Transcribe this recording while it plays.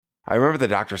I remember the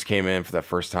doctors came in for the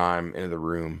first time into the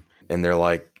room and they're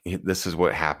like, this is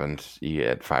what happened. You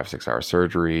had 5-6 hour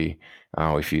surgery.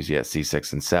 We fused you at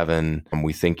C6 and 7. And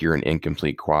we think you're an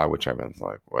incomplete quad, which I've been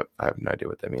like, what? I have no idea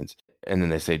what that means. And then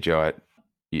they say, Joe,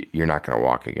 you're not going to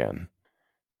walk again.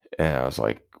 And I was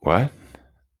like, what?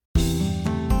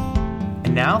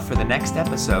 And now for the next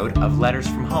episode of Letters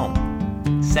from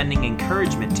Home, sending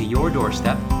encouragement to your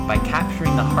doorstep by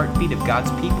capturing the heartbeat of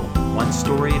God's people, one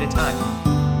story at a time.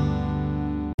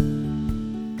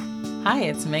 Hi,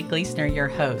 it's Meg Gleasner, your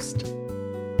host.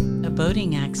 A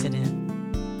boating accident.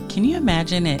 Can you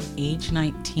imagine at age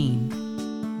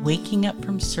 19, waking up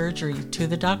from surgery to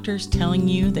the doctors telling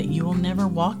you that you will never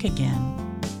walk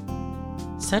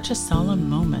again? Such a solemn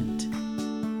moment.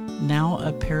 Now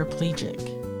a paraplegic.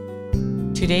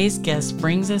 Today's guest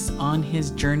brings us on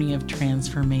his journey of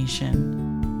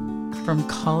transformation. From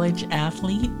college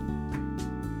athlete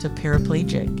to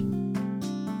paraplegic.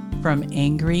 From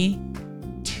angry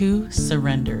to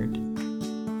surrendered,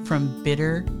 from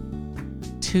bitter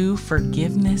to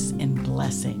forgiveness and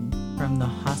blessing, from the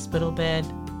hospital bed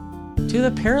to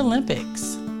the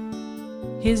Paralympics.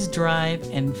 His drive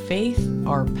and faith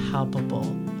are palpable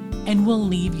and will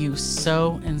leave you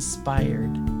so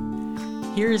inspired.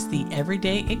 Here is the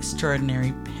everyday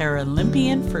extraordinary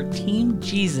Paralympian for Team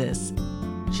Jesus,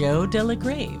 Joe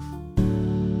Delagrave.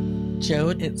 Joe,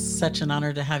 it's such an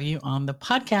honor to have you on the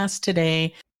podcast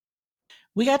today.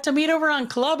 We got to meet over on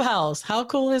Clubhouse. How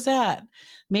cool is that?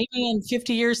 Maybe in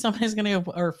 50 years, somebody's going to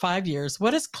go, or 5 years.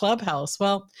 What is Clubhouse?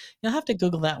 Well, you'll have to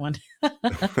Google that one.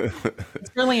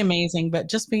 It's really amazing. But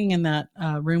just being in that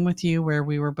room with you where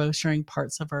we were both sharing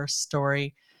parts of our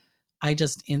story, I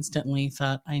just instantly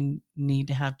thought I need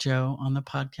to have Joe on the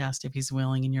podcast if he's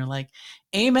willing. And you're like,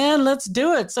 amen, let's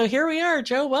do it. So here we are.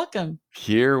 Joe, welcome.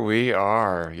 Here we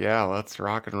are. Yeah, let's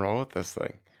rock and roll with this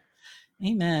thing.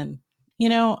 Amen. You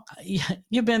know,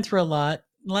 you've been through a lot.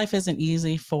 Life isn't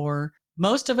easy for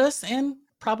most of us and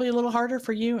probably a little harder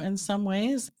for you in some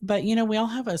ways. But, you know, we all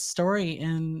have a story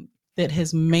that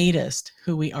has made us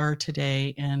who we are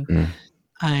today. And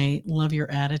I love your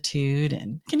attitude.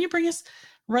 And can you bring us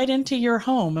right into your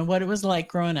home and what it was like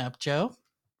growing up, Joe?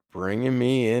 Bringing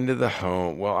me into the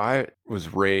home. Well, I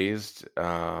was raised,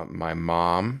 my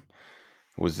mom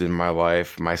was in my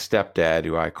life. My stepdad,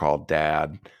 who I called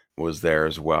Dad, was there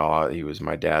as well. He was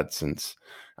my dad since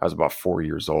I was about 4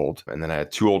 years old. And then I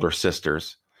had 2 older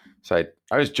sisters. So I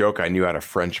always joke I knew how to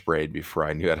French braid before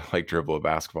I knew how to like dribble a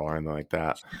basketball or anything like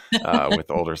that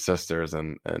with older sisters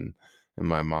and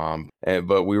my mom.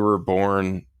 But we were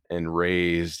born and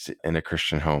raised in a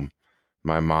Christian home.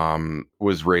 My mom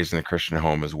was raised in a Christian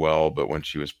home as well. But when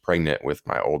she was pregnant with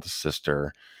my oldest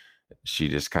sister, she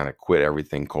just kind of quit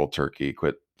everything cold turkey,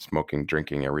 quit smoking,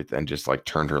 drinking, everything, just like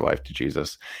turned her life to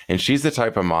Jesus. And she's the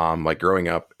type of mom, like growing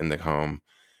up in the home,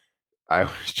 I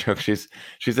always joke, she's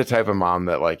the type of mom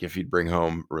that like, if you'd bring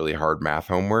home really hard math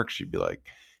homework, she'd be like,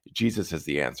 Jesus is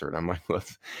the answer. And I'm like, well,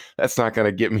 that's not going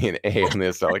to get me an A on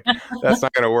this. So like, that's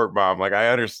not going to work, Mom. Like, I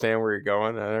understand where you're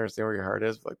going. I understand where your heart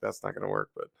is. But like, that's not going to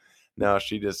work. But no,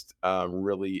 she just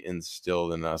really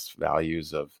instilled in us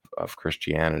values of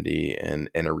Christianity and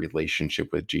a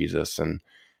relationship with Jesus. And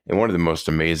one of the most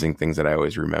amazing things that I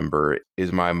always remember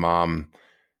is my mom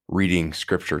reading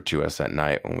scripture to us at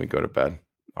night when we go to bed,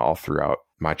 all throughout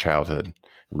my childhood,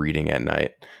 reading at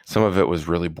night. Some of it was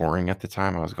really boring at the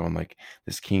time. I was going like,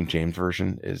 this King James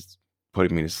version is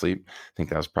putting me to sleep. I think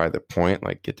that was probably the point,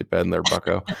 like get to bed and there,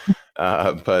 bucko.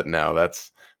 But no,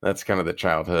 that's kind of the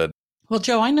childhood. Well,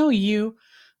 Joe, I know you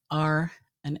are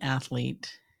an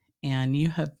athlete and you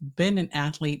have been an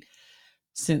athlete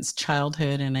since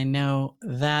childhood. And I know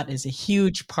that is a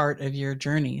huge part of your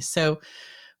journey. So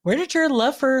where did your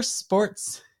love for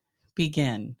sports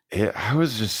begin?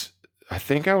 I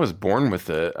think I was born with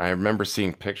it. I remember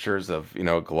seeing pictures of,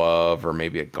 a glove or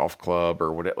maybe a golf club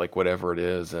or whatever it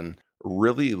is, and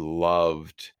really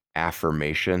loved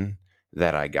affirmation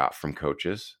that I got from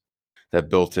coaches, that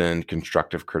built-in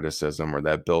constructive criticism or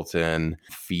that built-in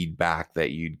feedback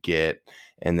that you'd get.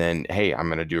 And then, hey, I'm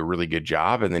going to do a really good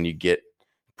job. And then you get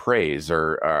praise,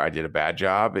 or I did a bad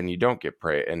job and you don't get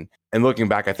praise. And looking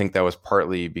back, I think that was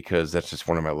partly because that's just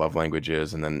one of my love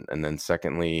languages. And then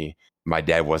secondly, my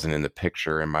dad wasn't in the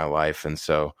picture in my life. And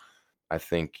so I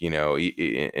think, in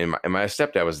my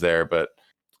stepdad was there, but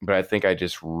I think I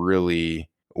just really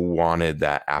wanted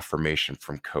that affirmation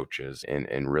from coaches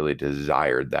and really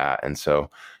desired that. And so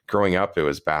growing up, it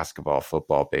was basketball,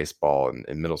 football, baseball. And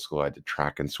in middle school, I did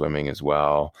track and swimming as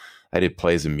well. I did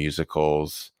plays and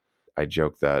musicals. I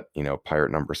joke that,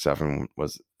 Pirate Number 7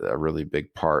 was a really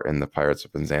big part in the Pirates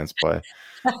of Penzance play.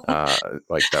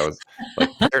 Like that was like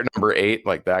pirate number 8,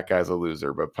 like that guy's a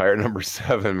loser, but pirate number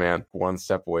 7, man, one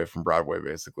step away from Broadway,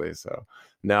 basically. So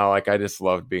no, like I just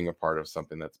loved being a part of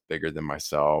something that's bigger than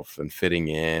myself and fitting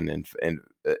in, and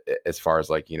as far as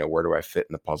like, where do I fit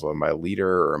in the puzzle? Am I a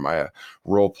leader or am I a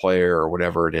role player or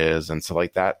whatever it is? And so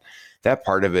like that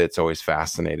part of it's always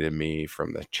fascinated me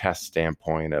from the chess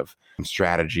standpoint of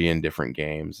strategy in different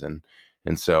games. And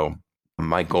so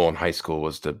my goal in high school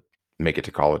was to make it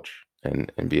to college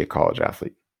and be a college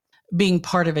athlete. Being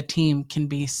part of a team can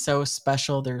be so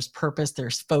special. There's purpose,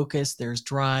 there's focus, there's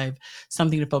drive,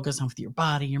 something to focus on with your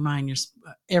body, your mind, your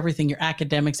everything, your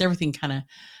academics, everything kind of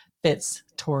fits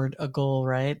toward a goal,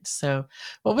 right? So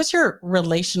what was your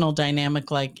relational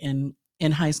dynamic like in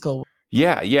high school?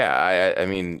 Yeah. I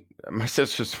mean, my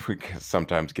sisters would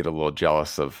sometimes get a little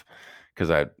jealous because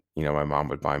my mom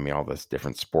would buy me all this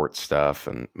different sports stuff,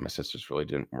 and my sisters really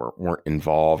weren't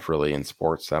involved really in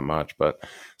sports that much. But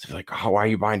so like, oh, why are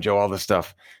you buying Joe all this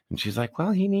stuff? And she's like,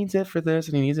 well, he needs it for this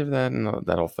and he needs it for that and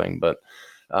that whole thing. But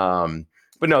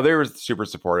no, they were super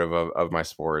supportive of my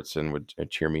sports and would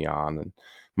cheer me on. And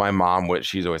my mom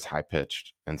she's always high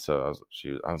pitched, and so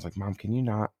I was like, Mom, can you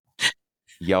not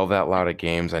yell that loud at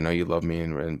games? I know you love me,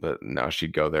 but no,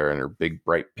 she'd go there in her big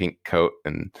bright pink coat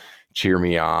and cheer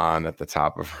me on at the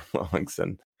top of her lungs,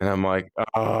 and I'm like,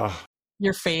 oh,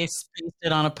 your face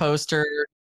pasted on a poster.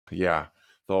 Yeah,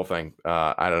 the whole thing.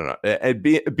 I don't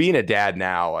know. Being a dad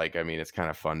now, like, I mean, it's kind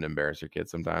of fun to embarrass your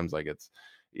kids sometimes. Like it's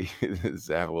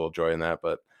have a little joy in that,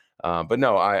 but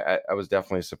no, I was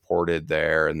definitely supported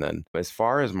there. And then as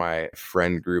far as my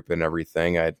friend group and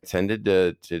everything, I tended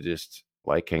to just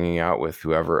like hanging out with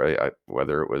whoever,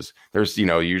 whether it was,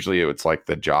 usually it's like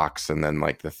the jocks and then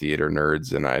like the theater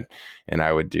nerds, and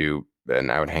I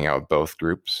would hang out with both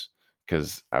groups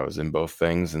because I was in both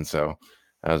things. And so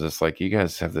I was just like, you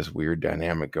guys have this weird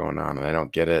dynamic going on and I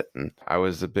don't get it. And I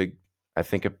was a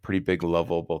pretty big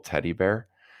lovable teddy bear.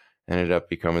 Ended up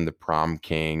becoming the prom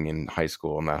king in high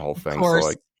school and that whole thing. So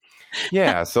like,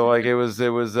 yeah. So like it was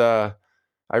I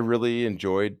really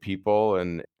enjoyed people,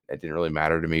 and it didn't really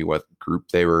matter to me what group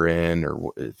they were in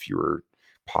or if you were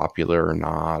popular or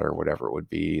not or whatever it would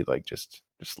be. Like just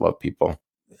love people.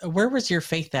 Where was your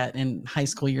faith at in high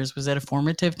school years? Was that a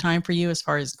formative time for you as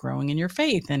far as growing in your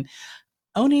faith and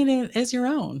owning it as your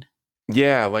own?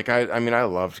 Yeah, like I mean, I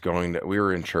loved we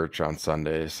were in church on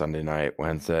Sunday night,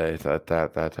 Wednesday, that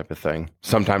type of thing.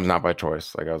 Sometimes not by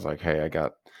choice. Like I was like, hey, I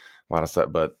got a lot of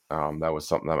stuff, but that was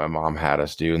something that my mom had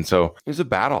us do. And so it was a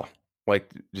battle,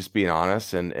 like just being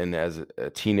honest. And as a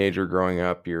teenager growing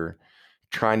up, you're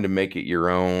trying to make it your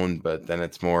own, but then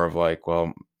it's more of like,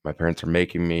 well, my parents are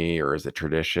making me, or is it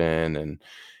tradition? And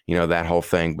that whole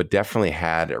thing. But definitely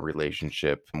had a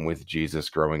relationship with Jesus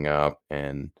growing up,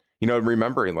 and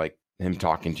remembering like him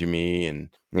talking to me. And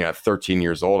at 13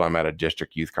 years old, I'm at a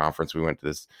district youth conference. We went to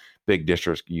this big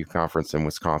district youth conference in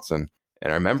Wisconsin,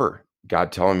 and I remember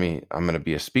God telling me I'm going to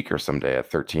be a speaker someday at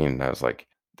 13. And I was like,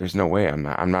 there's no way.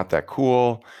 I'm not that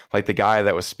cool. Like the guy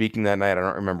that was speaking that night, I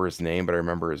don't remember his name, but I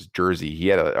remember his jersey. He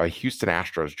had a Houston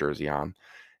Astros jersey on,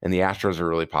 and the Astros were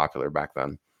really popular back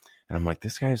then. And I'm like,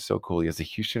 this guy is so cool. He has a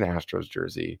Houston Astros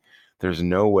jersey. There's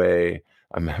no way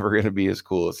I'm ever going to be as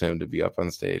cool as him to be up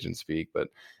on stage and speak. But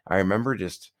I remember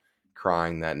just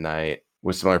crying that night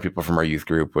with some other people from our youth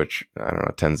group, which I don't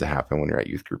know, tends to happen when you're at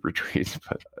youth group retreats,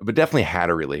 but definitely had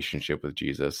a relationship with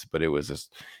Jesus. But it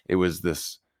was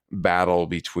this battle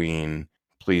between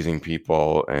pleasing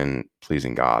people and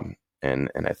pleasing God. And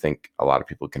I think a lot of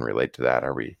people can relate to that.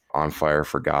 Are we on fire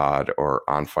for God or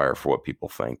on fire for what people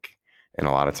think? And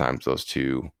a lot of times those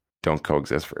two don't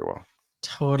coexist very well.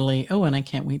 Totally. Oh, and I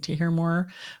can't wait to hear more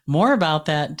about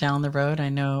that down the road. I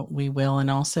know we will. And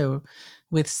also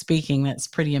with speaking, that's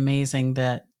pretty amazing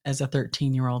that as a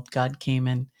 13-year-old, God came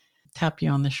and tapped you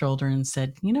on the shoulder and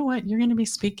said, you know what, you're going to be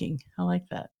speaking. I like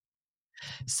that.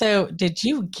 So did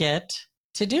you get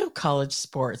to do college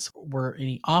sports? Were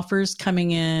any offers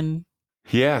coming in?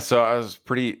 Yeah, so I was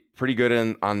pretty good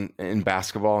in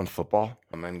basketball and football,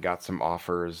 and then got some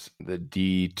offers the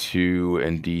D2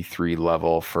 and D3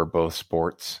 level for both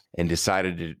sports, and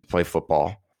decided to play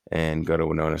football and go to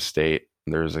Winona State.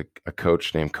 There's a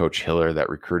coach named Coach Hiller that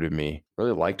recruited me.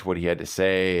 Really liked what he had to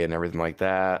say and everything like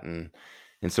that, and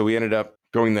so we ended up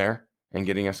going there and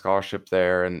getting a scholarship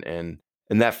there, and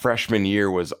And that freshman year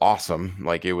was awesome.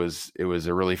 Like it was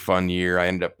a really fun year. I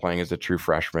ended up playing as a true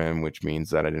freshman, which means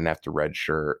that I didn't have to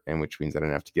redshirt, and which means I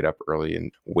didn't have to get up early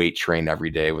and weight train every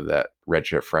day with that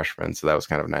redshirt freshman. So that was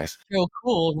kind of nice. So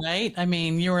cool, right? I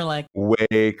mean, you were like,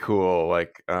 Way cool.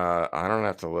 Like I don't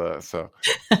have to lift. So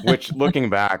which looking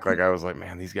back, like I was like,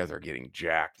 man, these guys are getting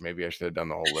jacked. Maybe I should have done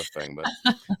the whole lift thing.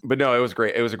 But no, it was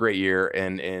great. It was a great year,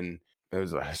 and it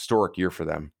was a historic year for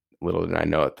them. Little did I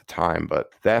know at the time,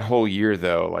 but that whole year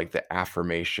though, like the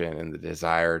affirmation and the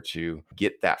desire to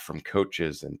get that from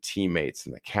coaches and teammates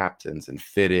and the captains and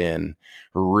fit in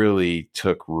really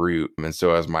took root. And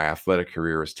so as my athletic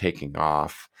career was taking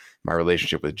off, my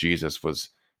relationship with Jesus was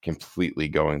completely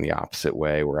going the opposite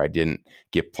way, where I didn't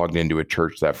get plugged into a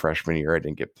church that freshman year. I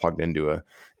didn't get plugged into a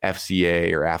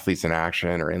FCA or Athletes in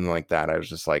Action or anything like that. I was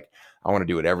just like, I want to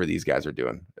do whatever these guys are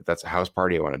doing. If that's a house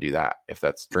party, I want to do that. If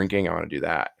that's drinking, I want to do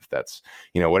that. If that's,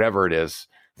 whatever it is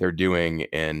they're doing.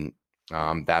 And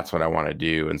that's what I want to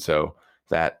do. And so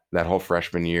that whole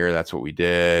freshman year, that's what we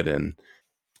did. And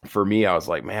for me, I was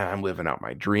like, man, I'm living out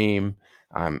my dream.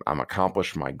 I'm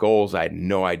accomplishing my goals. I had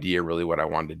no idea really what I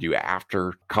wanted to do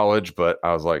after college, but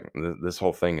I was like, this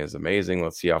whole thing is amazing.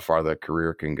 Let's see how far the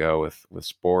career can go with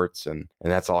sports. And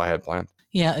that's all I had planned.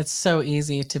 yeah, it's so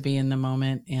easy to be in the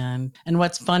moment. And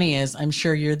what's funny is I'm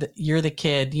sure you're the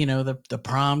kid, the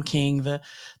prom king,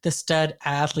 the stud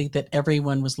athlete that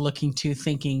everyone was looking to,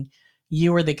 thinking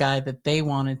you were the guy that they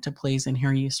wanted to please, and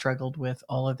here you struggled with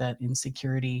all of that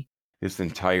insecurity. This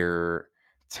entire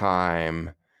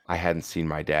time, I hadn't seen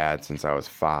my dad since I was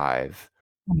 5.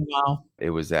 Wow. It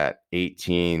was at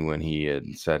 18 when he had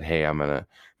said, "Hey, I'm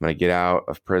gonna get out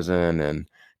of prison and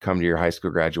come to your high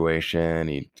school graduation."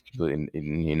 He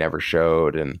never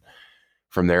showed, and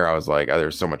from there I was like, oh,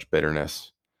 there's so much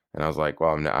bitterness, and I was like,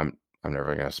 well, I'm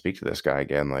never gonna speak to this guy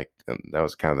again. Like that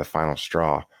was kind of the final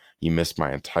straw. He missed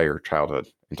my entire childhood,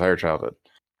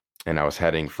 and I was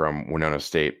heading from Winona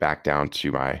State back down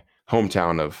to my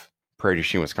hometown of Prairie du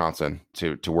Chien, Wisconsin,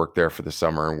 to work there for the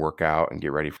summer and work out and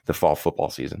get ready for the fall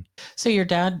football season. So your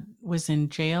dad was in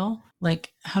jail.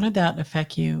 Like, how did that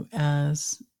affect you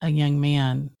as a young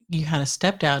man? You had a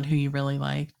stepdad who you really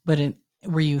liked, but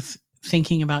were you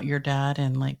thinking about your dad,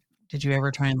 and like, did you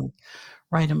ever try and like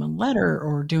write him a letter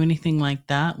or do anything like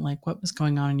that? Like, what was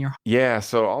going on in your? Yeah,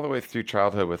 so all the way through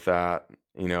childhood with that,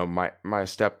 my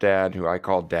stepdad, who I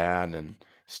called dad and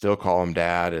still call him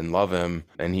dad and love him,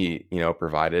 and he,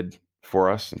 provided for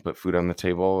us and put food on the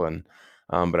table. And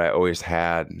but I always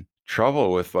had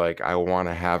trouble with, like, I want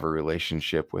to have a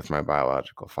relationship with my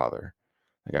biological father.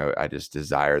 Like I just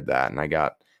desired that. And I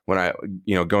got, when I,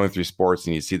 going through sports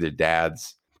and you see the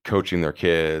dads coaching their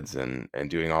kids and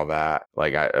doing all that,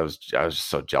 like I was just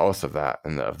so jealous of that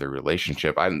and of the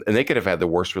relationship. And they could have had the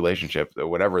worst relationship,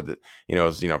 whatever that, it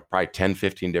was, probably 10,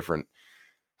 15 different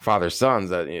father sons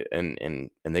that, and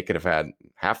they could have had,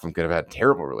 half of them could have had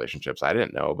terrible relationships. I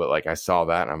didn't know, but like I saw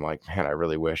that and I'm like, man, I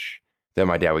really wish that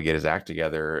my dad would get his act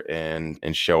together and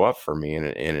show up for me. And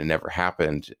it never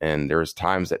happened. And there was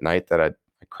times at night that I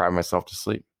cry myself to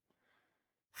sleep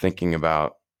thinking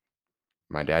about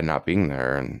my dad not being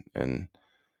there and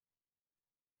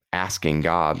asking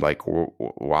God, like,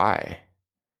 why?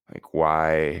 Like,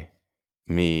 why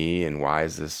me? And why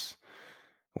is this?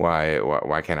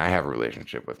 Why can't I have a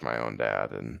relationship with my own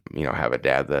dad and, have a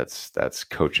dad that's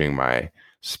coaching my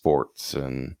sports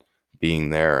and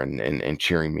being there and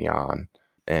cheering me on.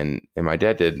 And my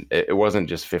dad it wasn't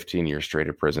just 15 years straight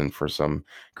of prison for some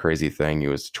crazy thing. It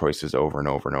was choices over and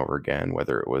over and over again,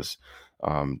 whether it was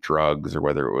drugs or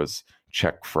whether it was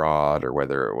check fraud or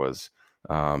whether it was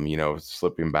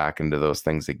slipping back into those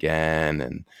things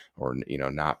again or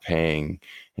not paying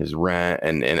his rent.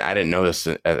 And I didn't know this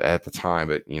at the time,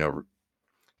 but,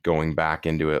 going back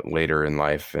into it later in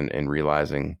life and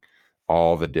realizing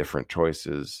all the different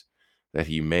choices that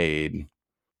he made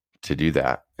to do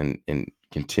that and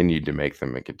continued to make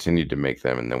them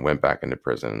and then went back into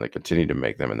prison and they continued to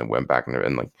make them and then went back into,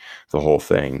 and like the whole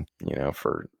thing,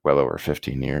 for well over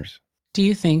 15 years. Do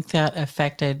you think that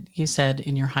affected, you said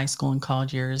in your high school and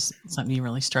college years, something you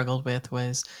really struggled with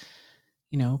was,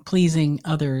 pleasing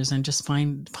others and just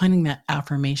finding that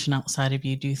affirmation outside of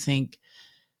you? Do you think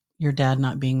your dad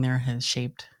not being there has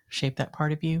shaped that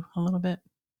part of you a little bit?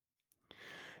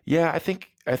 Yeah, I think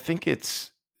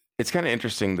it's kind of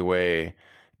interesting the way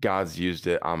God's used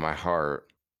it on my heart,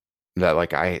 that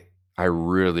like I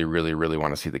really, really, really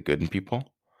want to see the good in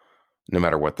people, no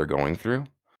matter what they're going through.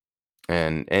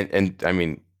 And I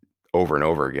mean, over and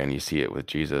over again, you see it with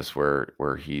Jesus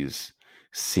where he's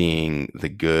seeing the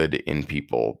good in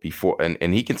people before,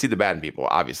 and he can see the bad in people,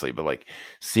 obviously, but like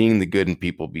seeing the good in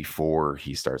people before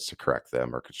he starts to correct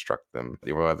them or construct them,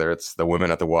 whether it's the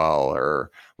women at the well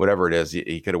or whatever it is.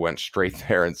 He could have went straight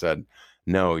there and said,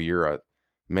 no, you're a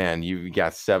man, you've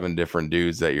got 7 different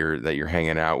dudes that you're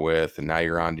hanging out with, and now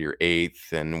you're on to your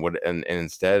 8th, and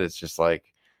instead it's just like,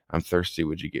 I'm thirsty,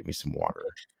 would you get me some water?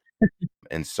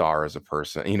 And saw her as a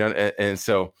person, and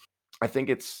so I think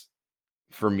it's,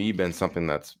 for me, been something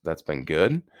that's been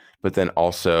good, but then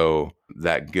also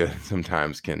that good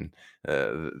sometimes can,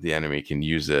 the enemy can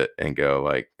use it and go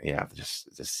like, yeah,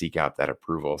 just seek out that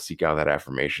approval, seek out that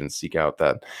affirmation, seek out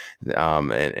that,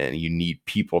 and you need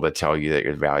people to tell you that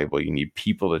you're valuable. You need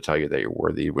people to tell you that you're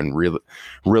worthy, when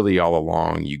really all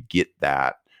along you get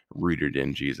that rooted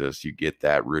in Jesus. You get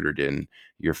that rooted in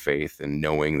your faith and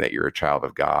knowing that you're a child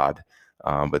of God.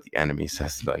 But the enemy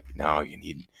says like, no, you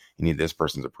need this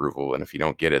person's approval. And if you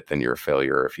don't get it, then you're a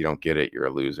failure. If you don't get it, you're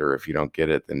a loser. If you don't get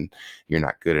it, then you're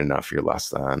not good enough. You're less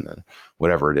than, and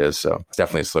whatever it is. So it's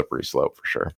definitely a slippery slope for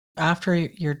sure. After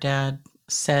your dad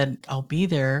said, I'll be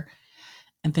there,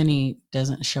 and then he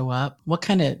doesn't show up, what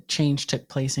kind of change took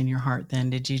place in your heart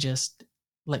then? Did you just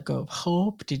let go of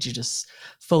hope? Did you just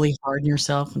fully harden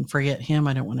yourself and forget him?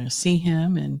 I don't want to see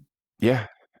him. And Yeah.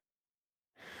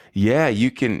 Yeah, you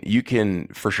can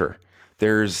for sure.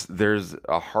 There's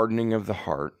a hardening of the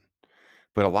heart,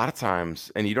 but a lot of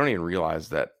times, and you don't even realize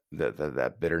that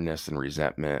bitterness and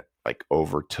resentment like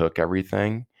overtook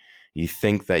everything. You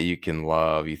think that you can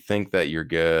love, you think that you're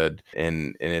good,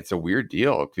 and it's a weird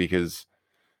deal because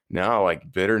now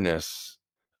like bitterness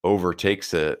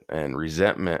overtakes it and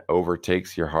resentment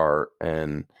overtakes your heart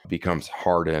and becomes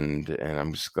hardened. And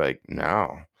I'm just like,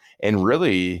 no. And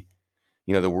really,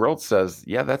 the world says,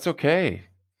 yeah, that's okay.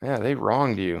 Yeah, they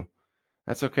wronged you.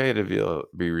 That's okay to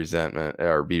be resentment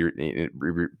or be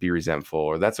resentful,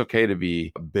 or that's okay to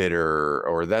be bitter,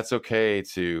 or that's okay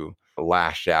to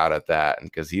lash out at that,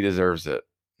 because he deserves it.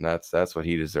 That's what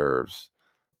he deserves.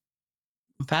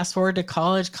 fast forward to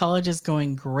college. College is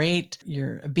going great.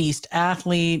 You're a beast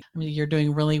athlete. I mean, you're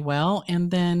doing really well.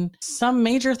 And then some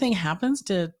major thing happens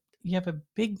you have a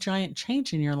big giant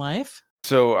change in your life.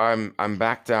 So I'm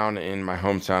back down in my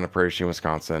hometown of Prairie du Chien,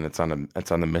 Wisconsin. It's on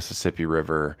the Mississippi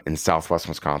River in southwest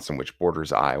Wisconsin, which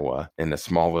borders Iowa. In a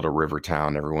small little river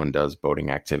town, everyone does boating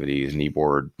activities,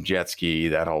 kneeboard, jet ski,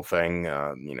 that whole thing.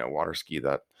 Water ski,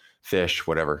 that fish,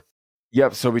 whatever.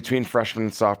 Yep. So between freshman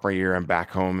and sophomore year, I'm back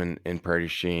home in Prairie du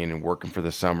Chien and working for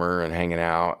the summer and hanging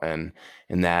out. And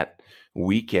in that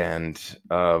weekend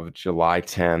of July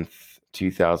 10th,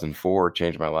 2004,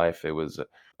 changed my life. It was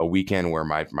a weekend where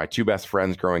my 2 best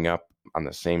friends growing up on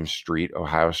the same street,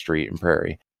 Ohio Street in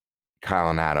Prairie, Kyle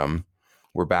and Adam,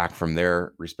 were back from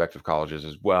their respective colleges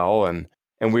as well. And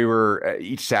we were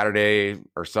each Saturday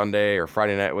or Sunday or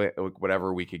Friday night,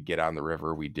 whatever we could get on the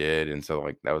river, we did. And so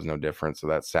like that was no different. So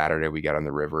that Saturday we got on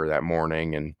the river that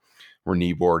morning and we're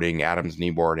kneeboarding. Adam's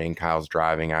kneeboarding, Kyle's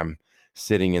driving. I'm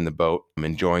sitting in the boat. I'm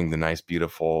enjoying the nice,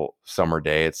 beautiful summer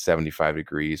day. It's 75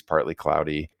 degrees, partly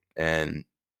cloudy. And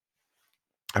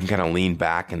I'm kind of leaned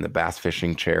back in the bass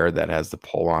fishing chair that has the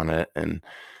pole on it, and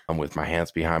I'm with my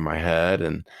hands behind my head,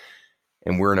 and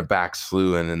we're in a back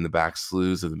slough, and in the back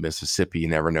sloughs of the Mississippi, you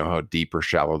never know how deep or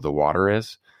shallow the water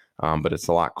is, but it's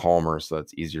a lot calmer, so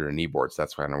it's easier to kneeboard. So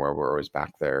that's kind of why we're always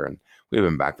back there, and we've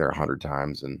been back there 100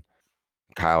 times. And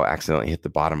Kyle accidentally hit the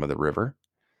bottom of the river,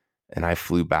 and I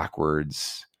flew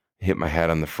backwards, hit my head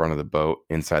on the front of the boat,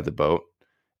 inside the boat,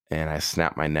 and I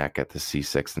snapped my neck at the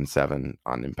C6 and 7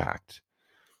 on impact.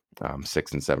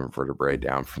 6 and 7 vertebrae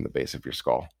down from the base of your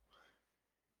skull.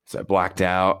 So I blacked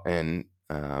out and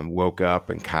woke up,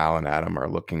 and Kyle and Adam are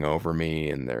looking over me,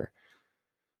 and their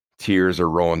tears are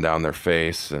rolling down their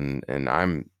face, and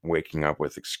I'm waking up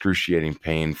with excruciating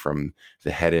pain from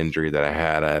the head injury that I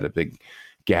had. I had a big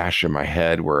gash in my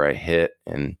head where I hit,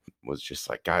 and was just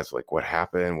like, guys, like what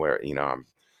happened? Where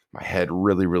my head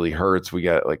really, really hurts. We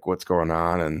got like, what's going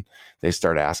on? And they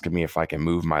start asking me if I can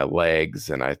move my legs,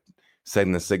 and I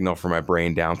send the signal from my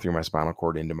brain down through my spinal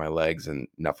cord into my legs, and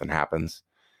nothing happens.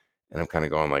 And I'm kind of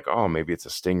going like, oh, maybe it's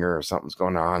a stinger or something's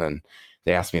going on. And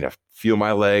they asked me to feel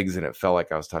my legs, and it felt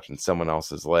like I was touching someone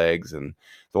else's legs. And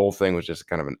the whole thing was just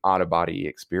kind of an out of body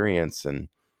experience. And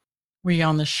were you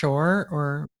on the shore, or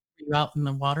were you out in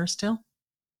the water still?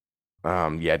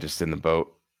 Yeah, just in the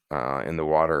boat, in the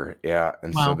water. Yeah.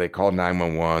 And Wow. So they called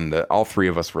 911. All 3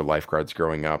 of us were lifeguards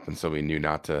growing up. And so we knew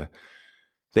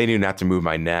they knew not to move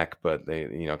my neck, but they,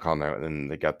 called out,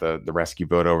 and they got the rescue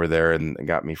boat over there and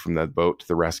got me from the boat to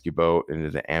the rescue boat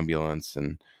into the ambulance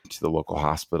and to the local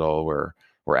hospital where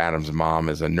where Adam's mom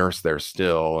is a nurse there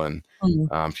still. And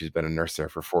Mm. she's been a nurse there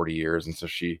for 40 years. And so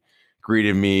she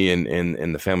greeted me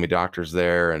and the family doctors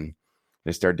there. And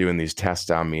they start doing these tests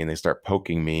on me, and they start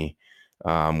poking me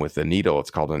with a needle.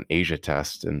 It's called an Asia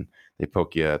test. And they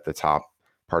poke you at the top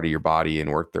part of your body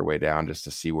and work their way down just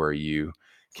to see where you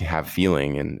can have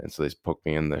feeling. And so they poke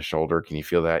me in the shoulder. Can you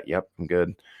feel that? Yep, I'm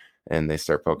good. And they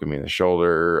start poking me in the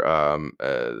shoulder,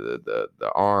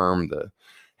 the arm, the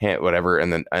hand, whatever,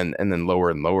 and then lower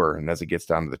and lower. And as it gets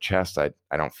down to the chest, I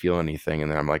don't feel anything.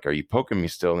 And then I'm like, "Are you poking me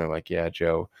still?" And they're like, "Yeah,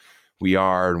 Joe, we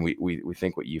are, and we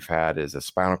think what you've had is a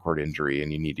spinal cord injury,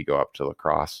 and you need to go up to La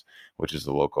Crosse, which is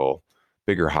the local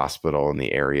bigger hospital in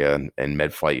the area, and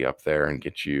med flight you up there and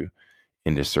get you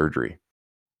into surgery."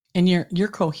 And you're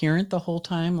coherent the whole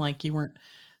time, like you weren't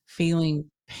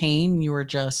feeling pain, you were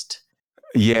just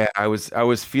Yeah, I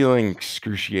was feeling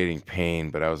excruciating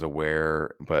pain, but I was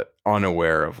aware, but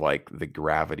unaware of like the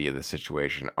gravity of the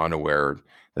situation, unaware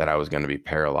that I was going to be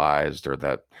paralyzed, or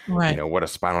that, right. what a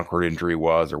spinal cord injury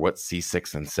was, or what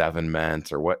C6 and 7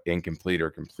 meant, or what incomplete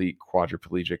or complete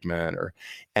quadriplegic meant, or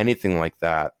anything like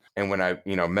that. And when I,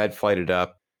 med flighted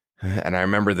up, and I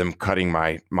remember them cutting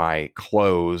my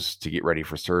clothes to get ready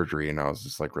for surgery, and I was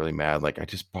just like really mad. Like, I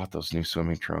just bought those new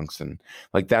swimming trunks, and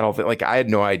like that whole thing. Like, I had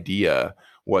no idea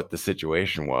what the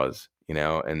situation was,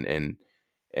 and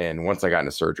once I got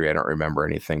into surgery, I don't remember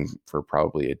anything for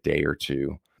probably a day or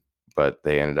two. But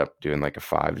they ended up doing like a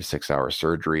 5 to 6 hour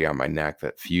surgery on my neck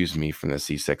that fused me from the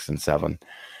C6 and 7.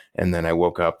 And then I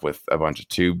woke up with a bunch of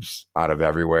tubes out of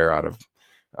everywhere, out of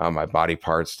my body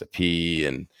parts to pee,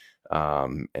 and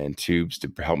tubes to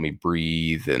help me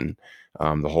breathe, and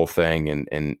the whole thing,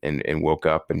 and woke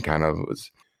up and kind of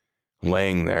was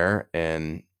laying there.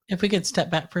 And If we could step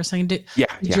back for a second, did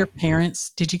yeah, your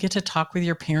parents, did you get to talk with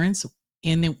your parents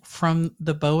from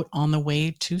the boat on the way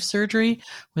to surgery?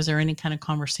 Was there any kind of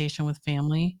conversation with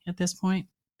family at this point?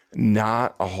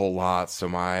 not a whole lot. So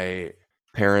my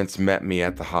parents met me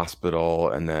at the hospital,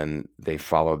 and then they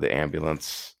followed the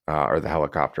ambulance or the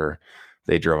helicopter.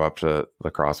 They drove up to La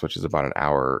Crosse, which is about an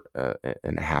hour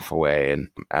and a half away. And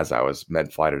as I was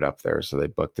med flighted up there, so they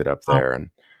booked it up Oh, there.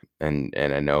 And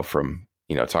I know from,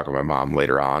 talking to my mom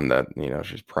later on that,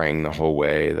 she's praying the whole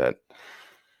way that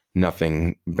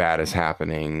nothing bad is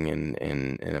happening.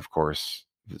 And of course,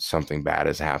 something bad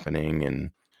is happening. And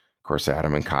of course,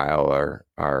 Adam and Kyle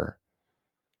are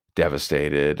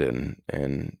devastated,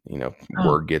 and oh,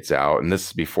 word gets out, and this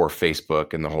is before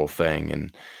Facebook and the whole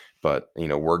thing. But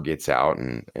word gets out,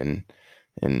 and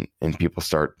people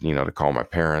start, to call my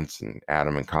parents and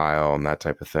Adam and Kyle and that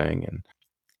type of thing.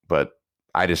 But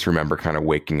I just remember kind of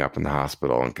waking up in the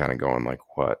hospital and kind of going like,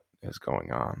 what is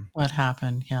going on? what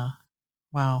happened? Yeah.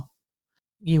 Wow.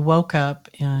 You woke up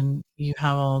and you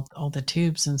have all the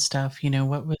tubes and stuff.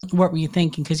 What were you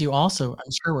thinking? Because you also,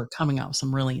 I'm sure, were coming out with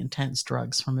some really intense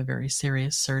drugs from a very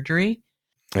serious surgery.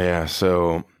 Yeah.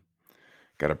 So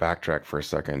got to backtrack for a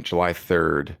second. July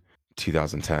 3rd,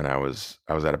 2010, I was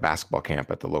at a basketball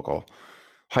camp at the local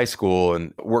high school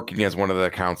and working as one of the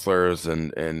counselors,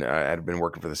 and I had been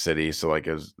working for the city. So like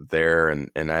I was there,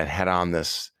 and I had on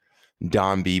this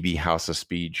Don Beebe House of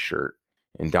Speed shirt.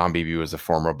 And Don Beebe was a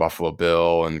former Buffalo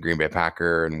Bill and Green Bay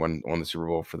Packer, and won the Super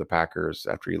Bowl for the Packers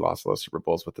after he lost those Super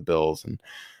Bowls with the Bills. And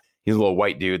he's a little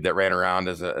white dude that ran around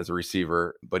as a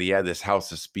receiver, but he had this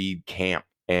House of Speed camp,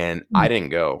 and I didn't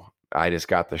go. I just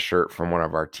got the shirt from one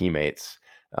of our teammates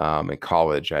in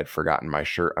college. I'd forgotten my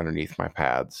shirt underneath my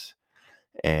pads,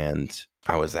 and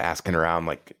I was asking around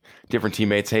like different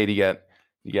teammates, "Hey, do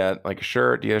you got like a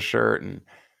shirt? Do you have a shirt?" And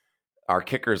our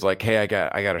kicker's like, "Hey, I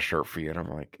got a shirt for you." And I'm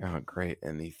like, "Oh, great."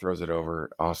 And he throws it over.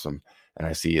 Awesome. And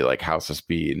I see like House of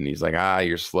Speed, and he's like,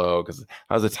 "You're slow." Cause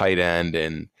I was a tight end,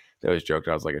 and they always joked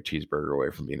I was like a cheeseburger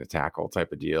away from being a tackle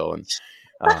type of deal.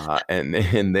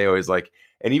 And they always like,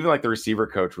 and even like the receiver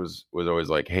coach was always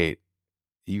like, "Hey,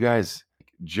 you guys,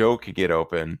 Joe could get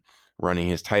open running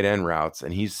his tight end routes,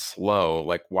 and he's slow.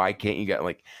 Like, why can't you get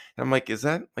like?" And I'm like, "Is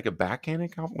that like a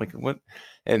backhanded compliment? Like what?"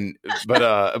 And so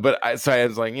I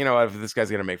was like, if this guy's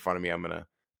gonna make fun of me, I'm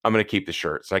gonna keep the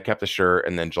shirt. So I kept the shirt,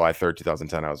 and then July 3rd,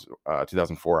 2010,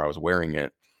 2004, I was wearing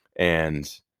it, and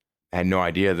I had no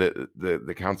idea that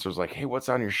the counselor's like, "Hey, what's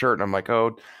on your shirt?" And I'm like,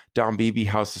 "Oh, Don Beebe,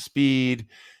 House of Speed,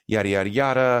 yada yada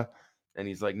yada." And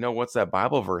he's like, "No, what's that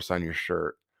Bible verse on your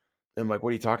shirt?" And I'm like, "What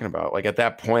are you talking about?" Like at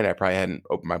that point, I probably hadn't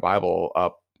opened my Bible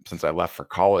up since I left for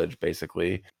college,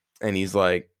 basically. And he's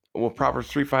like, "Well, Proverbs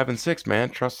 3, 5, and 6, man.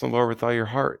 Trust in the Lord with all your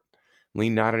heart.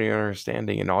 Lean not on your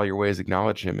understanding. In all your ways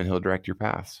acknowledge him, and he'll direct your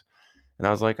paths." And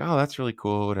I was like, "Oh, that's really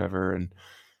cool, whatever." And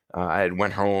I had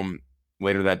went home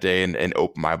later that day and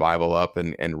opened my Bible up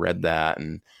and read that.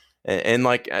 And And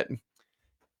like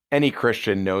any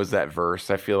Christian knows that verse.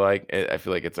 I feel like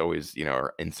it's always,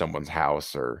 in someone's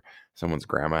house, or someone's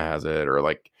grandma has it, or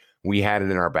like we had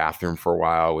it in our bathroom for a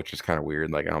while, which is kind of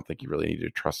weird. Like, I don't think you really need to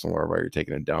trust the Lord while you're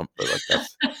taking a dump, but like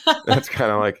that's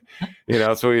kind of like,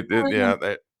 so we did,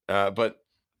 yeah.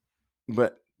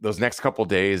 But those next couple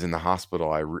days in the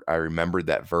hospital, I remembered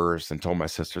that verse and told my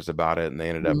sisters about it, and they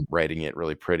ended up Mm. writing it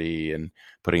really pretty and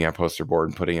putting it on a poster board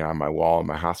and putting it on my wall in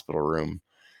my hospital room.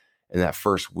 And that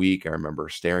first week, I remember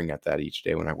staring at that each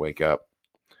day when I wake up,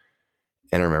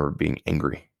 and I remember being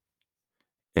angry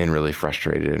and really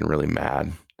frustrated and really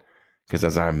mad, because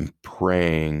as I'm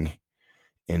praying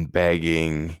and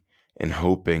begging and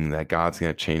hoping that God's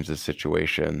going to change the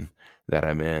situation that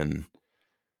I'm in,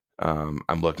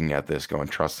 I'm looking at this going,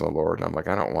 trust the Lord. And I'm like,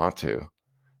 I don't want to.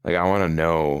 Like, I want to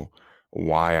know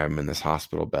why I'm in this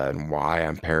hospital bed and why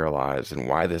I'm paralyzed and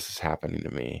why this is happening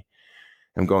to me.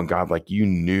 I'm going, God, like, you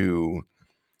knew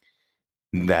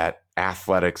that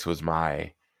athletics was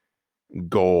my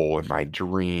goal and my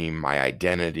dream, my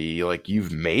identity. Like,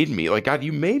 you've made me, like, God,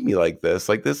 you made me like this.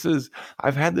 Like,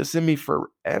 I've had this in me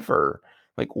forever.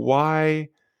 Like, why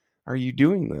are you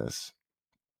doing this?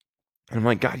 And I'm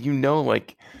like, God,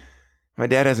 like, my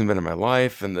dad hasn't been in my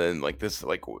life. And then like this,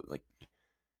 like,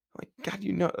 God,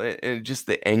 and just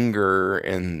the anger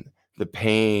and the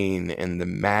pain and the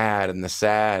mad and the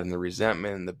sad and the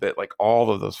resentment and the bit, like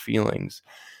all of those feelings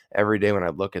every day when I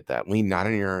look at that. Lean not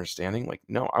in your understanding. Like,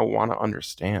 no, I want to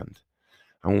understand.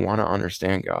 I want to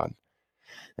understand God.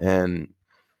 And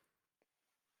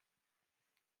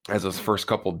as those first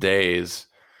couple days,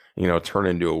 turn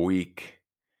into a week,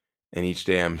 and each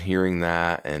day I'm hearing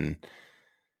that and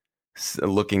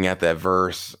looking at that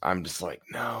verse, I'm just like,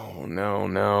 no, no,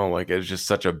 no. Like, it's just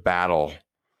such a battle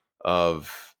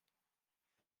of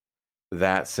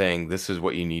that saying, this is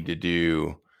what you need to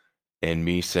do. And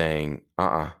me saying,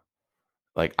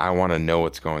 like, I want to know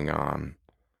what's going on.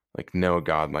 Like, no,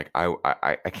 God, like,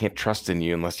 I can't trust in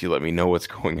you unless you let me know what's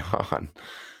going on.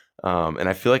 And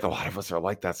I feel like a lot of us are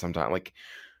like that sometimes.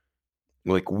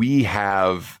 Like we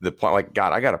have the plan, like,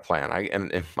 God, I got a plan.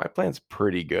 And my plan's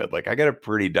pretty good. Like, I got a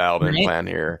pretty dialed in Right? plan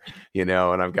here,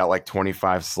 and I've got like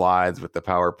 25 slides with the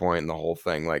PowerPoint and the whole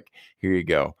thing. Like, here you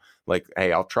go. Like,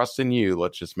 hey, I'll trust in you.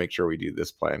 Let's just make sure we do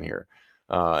this plan here.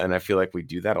 And I feel like we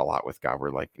do that a lot with God.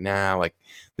 We're like, nah, like,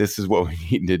 this is what we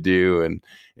need to do. And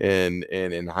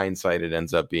in hindsight, it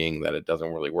ends up being that it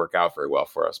doesn't really work out very well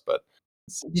for us. But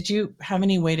So did you have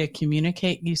any way to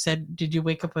communicate? You said, did you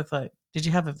wake up did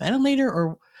you have a ventilator,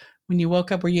 or when you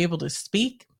woke up, were you able to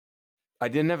speak? I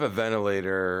didn't have a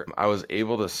ventilator. I was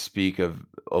able to speak a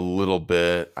little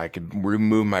bit. I could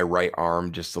remove my right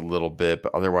arm just a little bit,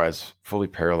 but otherwise fully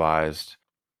paralyzed.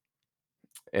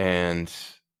 And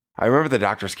I remember the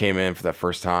doctors came in for that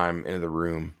first time into the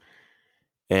room,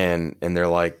 and they're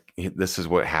like, this is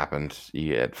what happened.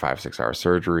 You had 5-6 hour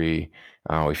surgery.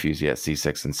 We fused you at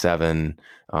C6 and 7.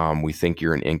 We think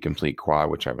you're an incomplete quad,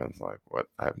 which I've been like, what?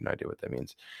 I have no idea what that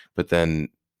means. But then,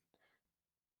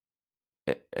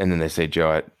 and then they say,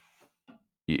 Joe,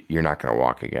 you're not going to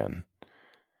walk again.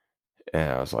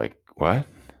 And I was like, what?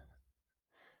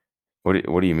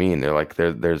 What do you mean? They're like,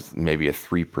 there's maybe a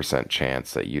 3%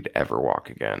 chance that you'd ever walk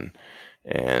again,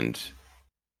 and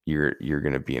you're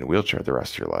going to be in a wheelchair the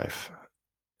rest of your life,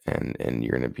 and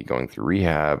you're going to be going through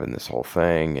rehab and this whole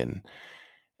thing. And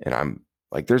I'm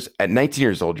like, at 19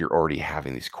 years old, you're already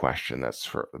having these questions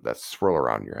that swirl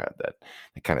around your head that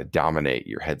kind of dominate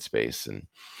your headspace. And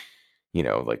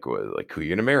like who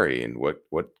you're gonna marry, and what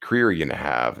career are you gonna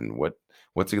have, and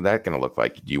what's that gonna look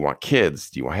like? Do you want kids?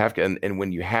 Do you want to have? And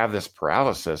when you have this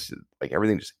paralysis, like,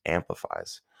 everything just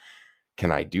amplifies.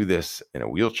 Can I do this in a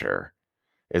wheelchair?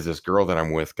 Is this girl that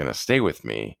I'm with gonna stay with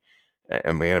me?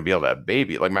 Am I gonna be able to have a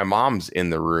baby? Like, my mom's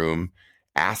in the room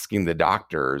asking the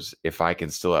doctors if I can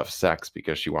still have sex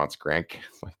because she wants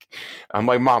grandkids. Like, I'm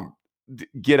like, Mom,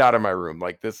 get out of my room.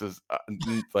 Like, this is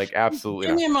like, absolutely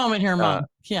Give not. me a moment here, Mom.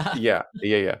 Yeah.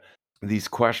 Yeah. These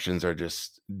questions are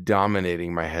just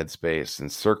dominating my headspace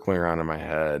and circling around in my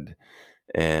head,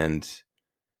 and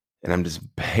I'm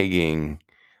just begging,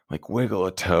 like, wiggle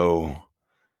a toe,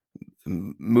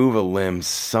 move a limb,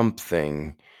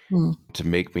 something to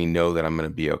make me know that I'm going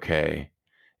to be okay.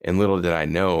 And little did I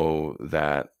know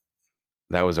that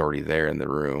was already there in the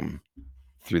room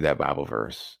through that Bible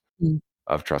verse.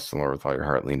 Of trust in the Lord with all your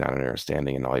heart, lean not on your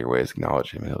understanding, in all your ways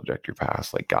acknowledge him, and he'll direct your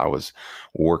paths. Like, God was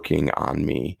working on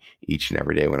me each and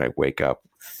every day when I wake up,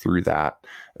 through that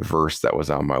verse that was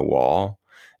on my wall,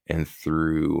 and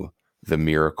through the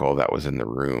miracle that was in the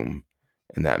room.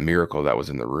 And that miracle that was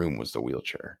in the room was the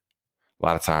wheelchair. A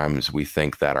lot of times we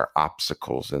think that our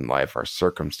obstacles in life, our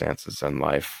circumstances in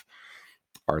life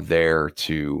are there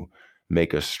to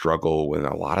make us struggle, when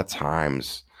a lot of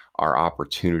times our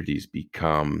opportunities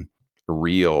become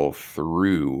real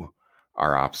through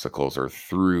our obstacles or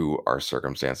through our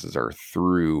circumstances or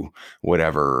through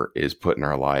whatever is put in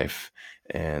our life.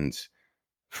 And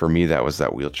for me, that was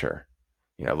that wheelchair.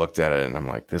 I looked at it and I'm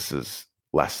like, this is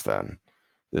less than,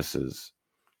 this is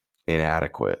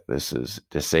inadequate, this is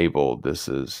disabled, this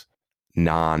is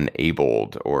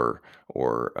non-abled,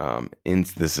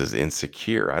 this is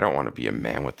insecure. I don't want to be a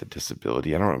man with a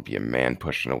disability. I don't want to be a man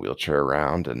pushing a wheelchair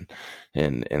around. And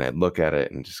I look at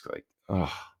it and just like,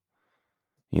 oh,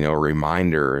 a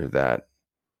reminder that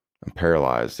I'm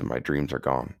paralyzed and my dreams are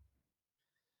gone.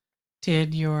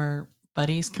 Did your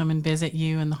buddies come and visit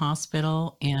you in the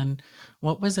hospital? And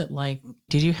what was it like?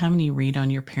 Did you have any read on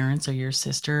your parents or your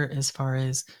sister as far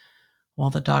as while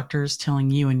the doctor's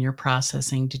telling you and you're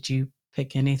processing? Did you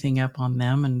pick anything up on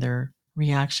them and their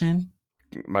reaction?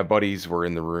 My buddies were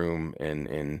in the room,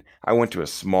 and I went to a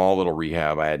small little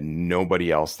rehab. I had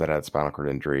nobody else that had spinal cord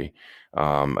injury.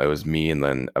 It was me and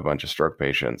then a bunch of stroke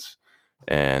patients.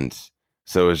 And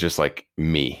so it was just like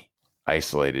me,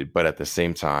 isolated. But at the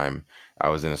same time, I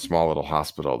was in a small little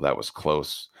hospital that was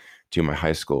close to my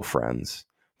high school friends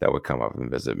that would come up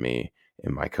and visit me,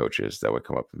 and my coaches that would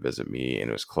come up and visit me. And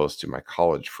it was close to my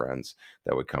college friends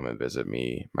that would come and visit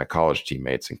me, my college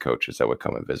teammates and coaches that would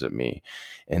come and visit me.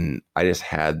 And I just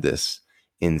had this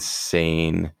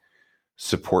insane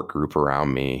support group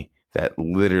around me that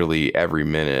literally every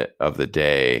minute of the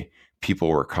day, people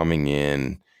were coming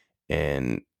in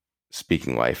and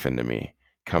speaking life into me,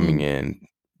 coming in,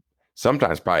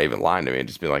 sometimes probably even lying to me and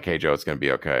just being like, hey, Joe, it's going to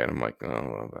be okay. And I'm like, oh,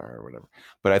 all right, whatever.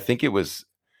 But I think it was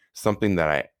something that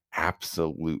I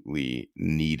absolutely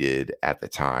needed at the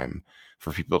time,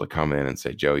 for people to come in and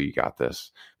say, Joe, you got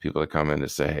this. People to come in to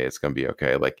say, hey, it's going to be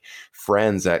okay. Like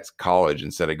friends at college,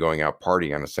 instead of going out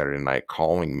partying on a Saturday night,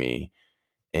 calling me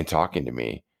and talking to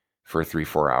me for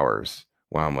 3-4 hours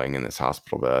while I'm laying in this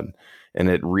hospital bed. And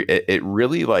it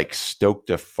really like stoked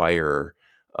a fire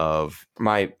of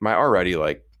my already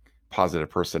like positive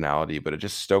personality, but it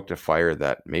just stoked a fire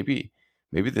that maybe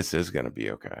this is going to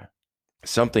be okay.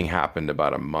 Something happened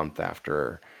about a month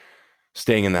after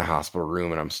staying in that hospital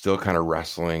room, and I'm still kind of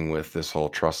wrestling with this whole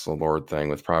trust the Lord thing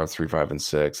with Proverbs 3, 5, and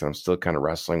 6. And I'm still kind of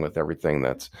wrestling with everything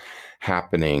that's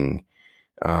happening.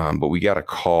 But we got a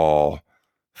call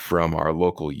from our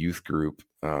local youth group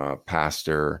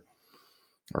pastor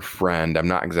or friend. I'm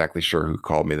not exactly sure who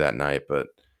called me that night, but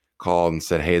called and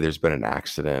said, hey, there's been an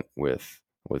accident with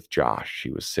Josh.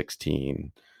 He was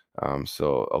 16,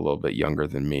 so a little bit younger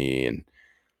than me. And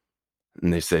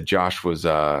they said Josh was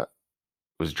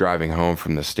driving home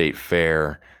from the state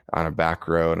fair on a back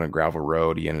road, on a gravel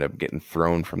road. He ended up getting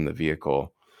thrown from the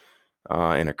vehicle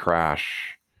in a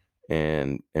crash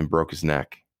and broke his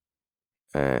neck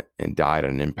and died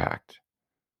on impact.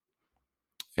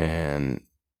 And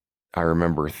I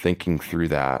remember thinking through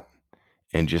that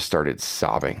and just started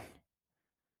sobbing,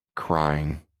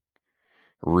 crying,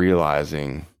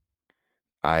 realizing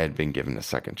I had been given a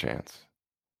second chance.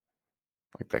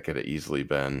 Like that could have easily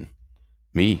been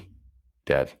me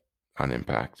dead on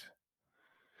impact.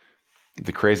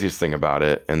 The craziest thing about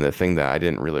it, and the thing that I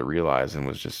didn't really realize and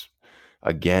was just,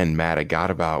 again, mad at God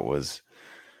about, was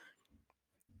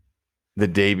the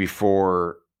day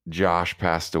before Josh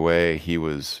passed away, he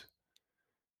was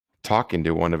talking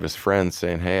to one of his friends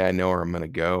saying, hey, I know where I'm going to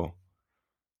go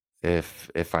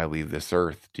if I leave this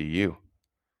earth. Do you?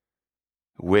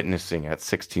 Witnessing at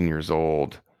 16 years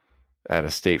old at a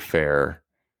state fair,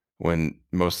 when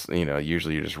most,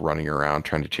 usually you're just running around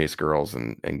trying to chase girls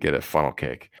and get a funnel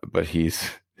cake. But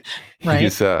he's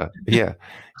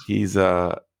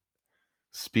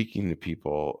speaking to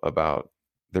people about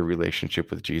their relationship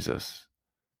with Jesus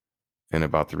and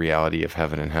about the reality of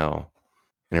heaven and hell.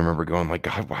 And I remember going like,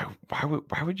 God,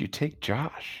 why would you take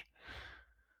Josh?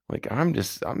 Like, I'm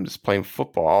just playing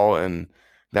football, and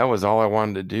that was all I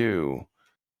wanted to do.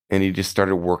 And he just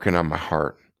started working on my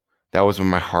heart. That was when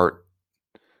my heart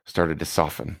started to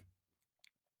soften.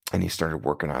 And he started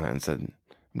working on it and said,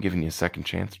 I'm giving you a second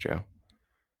chance, Joe. I'm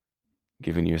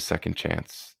giving you a second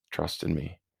chance. Trust in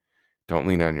me. Don't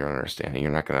lean on your understanding.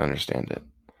 You're not going to understand it.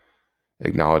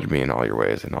 Acknowledge me in all your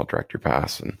ways, and I'll direct your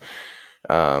paths. And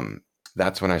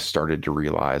that's when I started to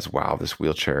realize, wow, this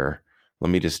wheelchair, let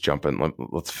me just jump in.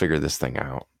 Let's figure this thing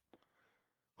out.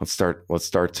 Let's start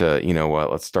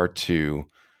to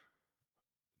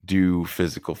do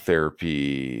physical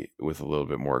therapy with a little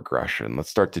bit more aggression. Let's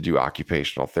start to do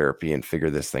occupational therapy and figure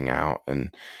this thing out.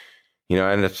 And,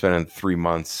 I ended up spending 3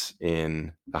 months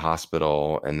in the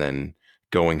hospital and then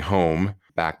going home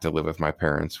back to live with my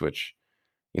parents, which,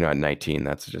 at 19,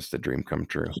 that's just a dream come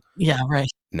true. Yeah, right.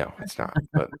 No, it's not.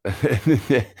 But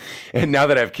and now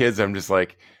that I have kids, I'm just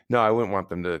like, no, I wouldn't want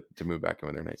them to move back in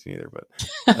when they're 19 either.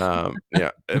 But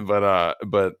yeah,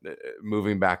 but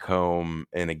moving back home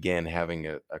and again having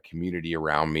a community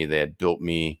around me, they had built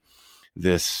me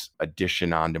this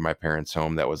addition onto my parents'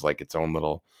 home that was like its own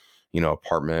little,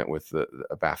 apartment with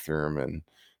a bathroom and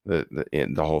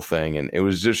the whole thing. And it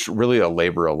was just really a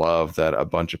labor of love that a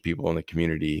bunch of people in the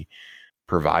community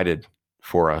provided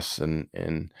for us. And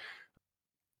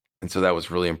so that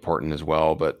was really important as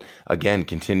well. But again,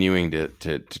 continuing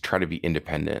to try to be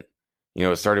independent.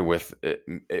 It started with, it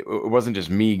wasn't just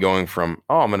me going from,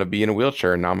 oh, I'm going to be in a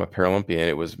wheelchair and now I'm a Paralympian.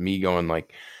 It was me going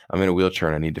like, I'm in a wheelchair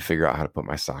and I need to figure out how to put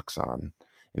my socks on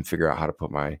and figure out how to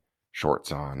put my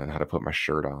shorts on and how to put my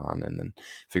shirt on and then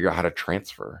figure out how to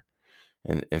transfer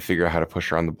and figure out how to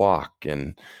push around the block.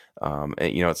 And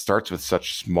it starts with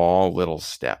such small little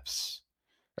steps.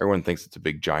 Everyone thinks it's a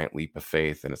big giant leap of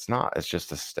faith, and it's not. It's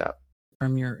just a step.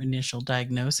 From your initial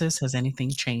diagnosis, has anything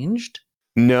changed?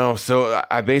 No. So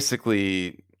I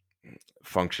basically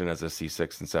function as a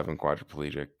C6 and 7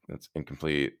 quadriplegic. That's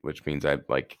incomplete, which means I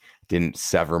didn't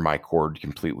sever my cord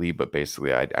completely, but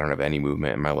basically I don't have any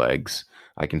movement in my legs.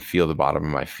 I can feel the bottom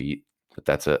of my feet, but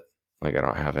that's it. Like I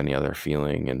don't have any other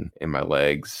feeling in my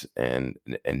legs and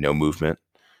no movement.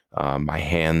 My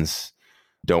hands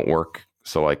don't work.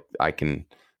 So like I can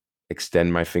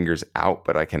extend my fingers out,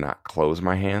 but I cannot close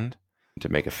my hand to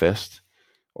make a fist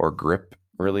or grip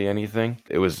really anything.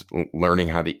 It was learning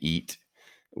how to eat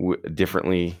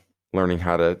differently, learning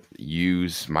how to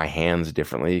use my hands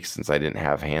differently since I didn't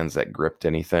have hands that gripped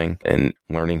anything, and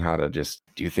learning how to just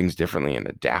do things differently and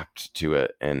adapt to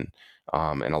it. And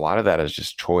a lot of that is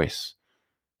just choice.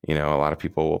 A lot of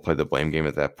people will play the blame game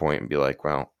at that point and be like,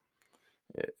 well,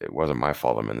 it wasn't my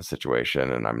fault I'm in the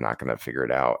situation and I'm not going to figure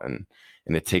it out. And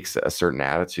it takes a certain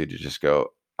attitude to just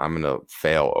go, I'm going to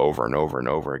fail over and over and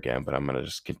over again, but I'm going to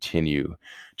just continue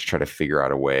to try to figure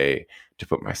out a way to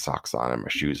put my socks on and my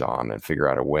shoes on and figure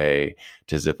out a way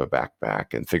to zip a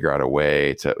backpack and figure out a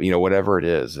way to, whatever it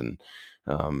is. And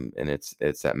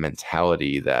it's that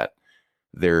mentality that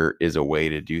there is a way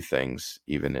to do things,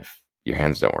 even if your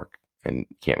hands don't work and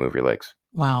you can't move your legs.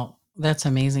 Wow. That's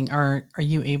amazing. Are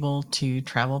you able to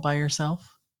travel by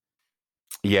yourself?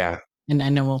 Yeah. And I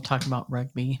know we'll talk about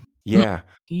rugby. Yeah.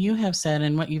 You have said,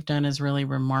 and what you've done is really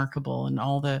remarkable, and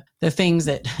all the things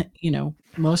that,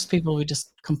 most people would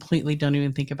just completely don't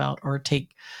even think about or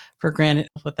take for granted,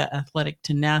 with that athletic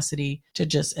tenacity to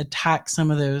just attack some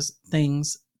of those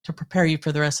things to prepare you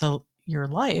for the rest of your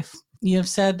life. You have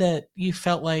said that you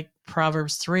felt like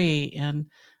Proverbs 3 and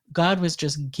God was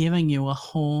just giving you a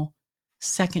whole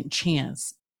second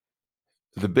chance.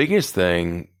 The biggest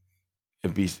thing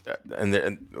would be,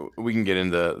 and we can get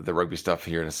into the rugby stuff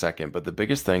here in a second, but the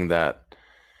biggest thing that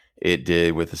it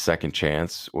did with the second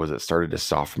chance was it started to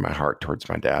soften my heart towards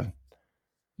my dad.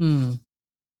 And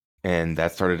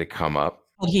that started to come up.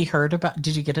 He heard about,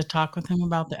 did you get to talk with him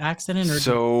about the accident?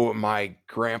 So my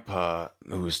grandpa,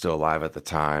 who was still alive at the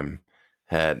time,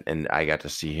 and I got to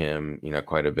see him,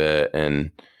 quite a bit.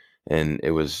 And it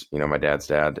was, my dad's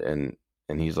dad. And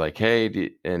he's like,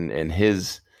 hey, and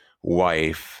his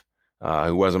wife,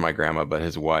 who wasn't my grandma, but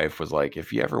his wife was like,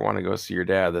 if you ever want to go see your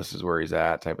dad, this is where he's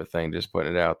at, type of thing, just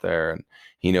putting it out there. And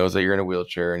he knows that you're in a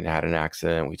wheelchair and had an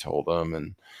accident. We told him,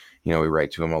 and, we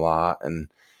write to him a lot. And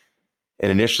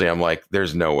initially I'm like,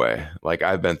 there's no way. Like,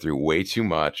 I've been through way too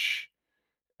much.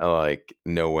 Like,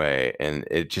 no way. And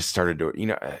it just started to,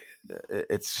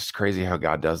 it's just crazy how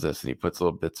God does this. And he puts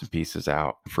little bits and pieces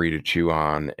out for you to chew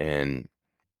on. And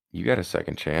you got a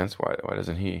second chance. Why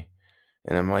doesn't he?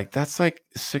 And I'm like, that's like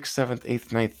 6th, 7th, 8th,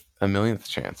 9th, a millionth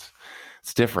chance.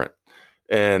 It's different.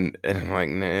 And I'm like,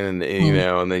 and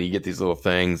then you get these little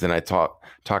things. And I talk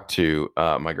to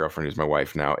my girlfriend, who's my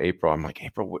wife now, April. I'm like,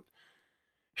 April, what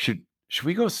should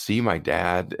we go see my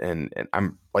dad? And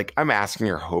I'm like, I'm asking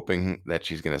her, hoping that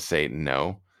she's going to say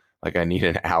no. Like, I need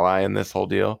an ally in this whole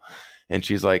deal. And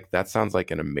she's like, that sounds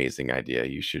like an amazing idea.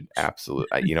 You should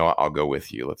absolutely, I'll go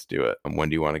with you. Let's do it. And when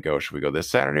do you want to go? Should we go this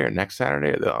Saturday or next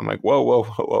Saturday? I'm like,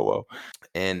 whoa.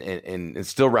 And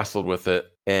still wrestled with it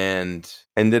and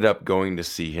ended up going to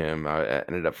see him. I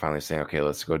ended up finally saying, okay,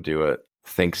 let's go do it.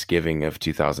 Thanksgiving of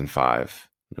 2005,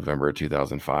 November of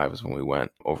 2005 is when we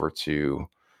went over to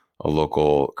a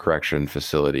local correction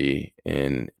facility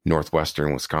in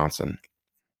northwestern Wisconsin.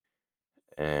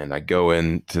 And I go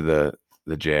into the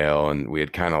jail, and we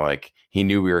had kind of like, he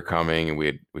knew we were coming, and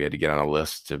we had to get on a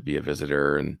list to be a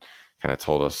visitor and kind of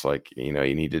told us like, you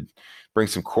need to bring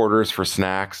some quarters for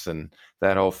snacks and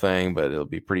that whole thing, but it'll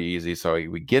be pretty easy. So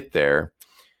we get there,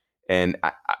 and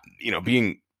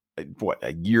being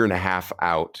a year and a half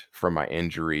out from my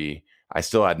injury, I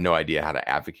still had no idea how to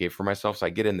advocate for myself. So I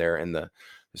get in there, and the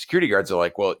security guards are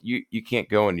like, well, you can't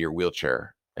go into your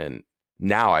wheelchair. And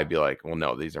now I'd be like, well,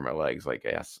 no, these are my legs. Like,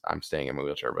 yes, I'm staying in my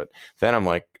wheelchair. But then I'm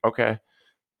like, okay.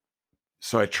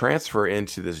 So I transfer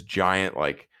into this giant,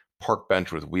 like, park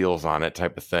bench with wheels on it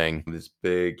type of thing, this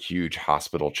big, huge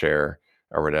hospital chair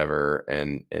or whatever.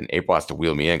 And April has to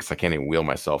wheel me in because I can't even wheel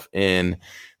myself in,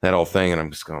 that whole thing. And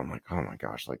I'm just going like, oh my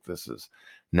gosh, like, this is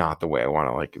not the way I want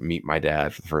to like meet my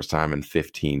dad for the first time in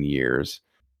 15 years.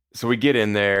 So we get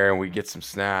in there and we get some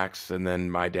snacks, and then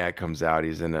my dad comes out.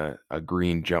 He's in a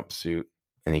green jumpsuit,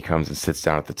 and he comes and sits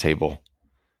down at the table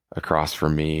across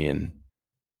from me, and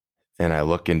I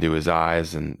look into his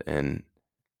eyes, and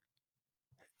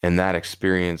that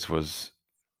experience was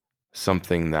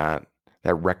something that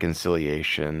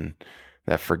reconciliation,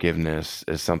 that forgiveness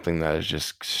is something that is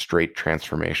just straight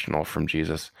transformational from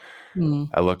Jesus.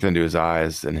 I looked into his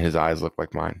eyes, and his eyes looked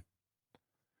like mine.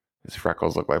 His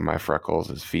freckles looked like my freckles.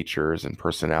 His features and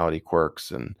personality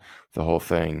quirks and the whole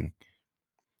thing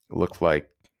looked like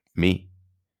me.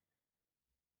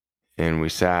 And we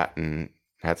sat and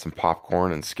had some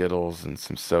popcorn and Skittles and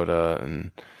some soda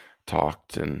and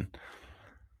talked. And,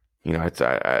 we had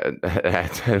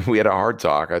a hard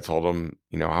talk. I told him,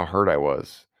 how hurt I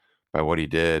was by what he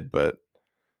did.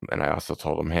 And I also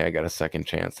told him, hey, I got a second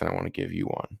chance and I want to give you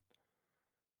one.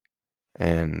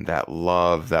 And that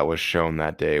love that was shown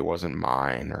that day wasn't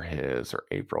mine or his or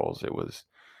April's. It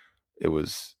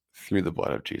was through the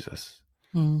blood of Jesus.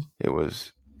 It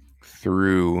was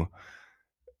through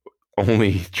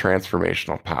only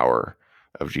transformational power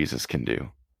of Jesus can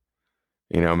do.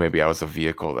 Maybe I was a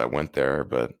vehicle that went there,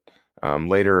 but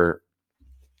later,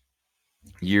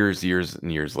 years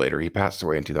and years later, he passed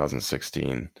away in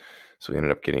 2016. So we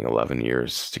ended up getting 11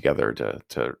 years together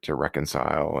to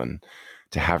reconcile and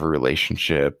to have a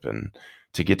relationship, and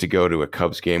to get to go to a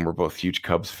Cubs game. We're both huge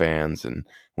Cubs fans, and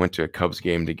went to a Cubs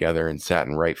game together and sat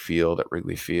in right field at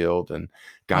Wrigley Field and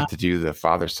got to do the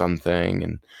father-son thing.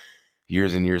 And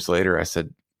years later, I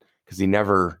said, because he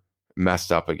never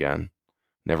messed up again,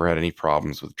 never had any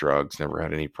problems with drugs, never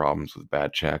had any problems with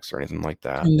bad checks or anything like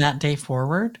that. From that day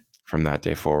forward? From that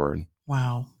day forward.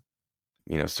 Wow.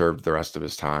 Served the rest of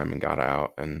his time and got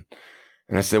out. And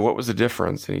I said, what was the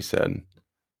difference? And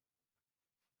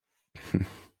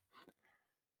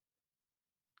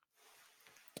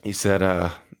he said,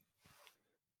 I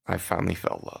finally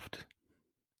felt loved.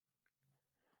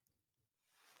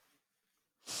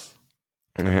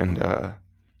 And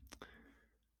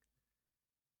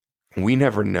we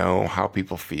never know how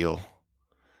people feel.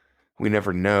 We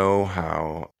never know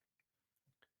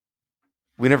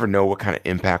what kind of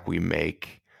impact we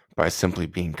make by simply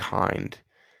being kind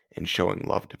and showing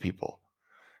love to people.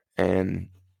 And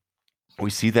we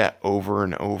see that over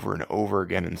and over and over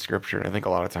again in Scripture. And I think a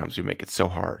lot of times we make it so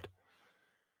hard.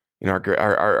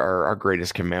 Our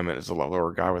greatest commandment is to love the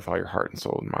Lord God with all your heart and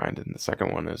soul and mind. And the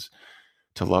second one is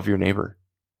to love your neighbor.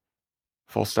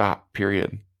 Full stop,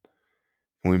 period.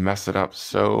 And we mess it up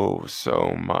so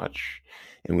much.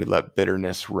 And we let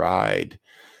bitterness ride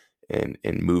and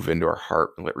move into our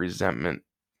heart. We let resentment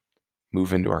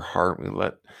move into our heart. We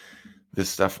let this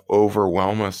stuff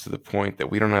overwhelm us to the point that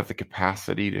we don't have the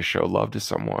capacity to show love to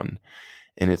someone.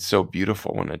 And it's so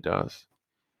beautiful when it does.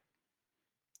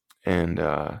 And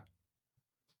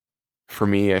for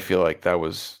me, I feel like that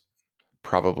was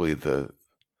probably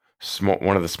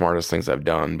one of the smartest things I've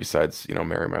done besides,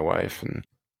 marry my wife, and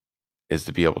is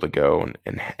to be able to go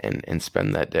and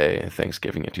spend that day,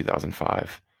 Thanksgiving in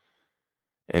 2005,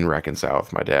 and reconcile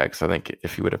with my dad. Because I think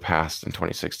if he would have passed in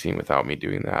 2016 without me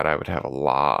doing that, I would have a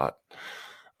lot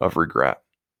of regret,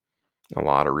 a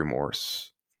lot of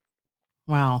remorse.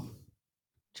 Wow.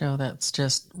 Joe, that's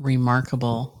just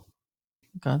remarkable.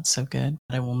 God's so good.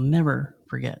 I will never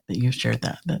forget that you shared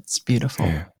that. That's beautiful.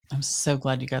 Yeah. I'm so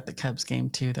glad you got the Cubs game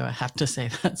too, though. I have to say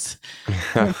that's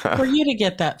for you to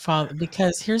get that father,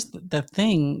 because here's the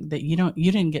thing that you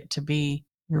didn't get to be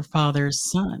your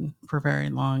father's son for very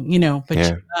long, but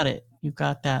you got it. You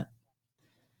got that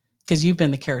because you've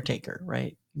been the caretaker,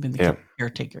 right? You've been the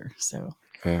caretaker. So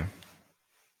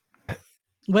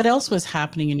what else was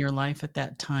happening in your life at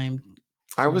that time?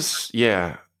 I was,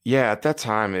 at that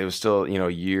time, it was still, a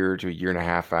year to a year and a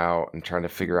half out and trying to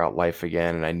figure out life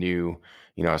again. And I knew,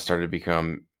 I started to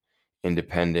become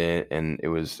independent, and we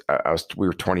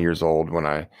were 20 years old when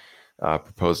I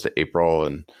proposed to April,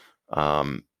 and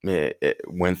it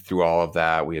went through all of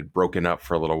that. We had broken up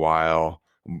for a little while.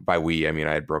 By we, I mean,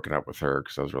 I had broken up with her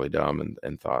because I was really dumb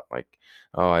and thought like,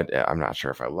 oh, I'm not sure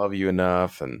if I love you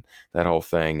enough and that whole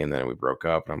thing. And then we broke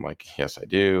up and I'm like, yes, I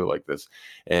do, like this.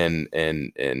 And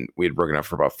we had broken up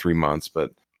for about 3 months.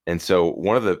 And so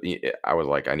I was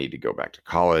like, I need to go back to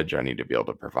college. I need to be able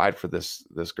to provide for this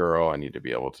girl. I need to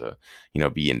be able to,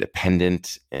 be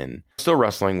independent, and still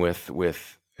wrestling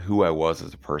with who I was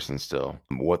as a person still,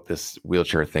 what this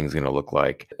wheelchair thing's going to look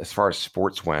like. As far as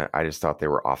sports went, I just thought they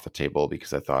were off the table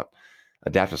because I thought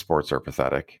adaptive sports are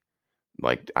pathetic.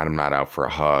 Like, I'm not out for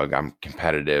a hug. I'm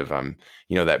competitive. I'm,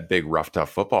 that big, rough, tough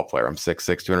football player. I'm 6'6",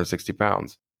 260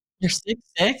 pounds. You're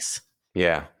 6'6"?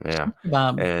 Yeah. Yeah.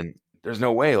 Bob. And there's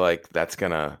no way like that's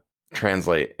going to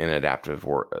translate in the adaptive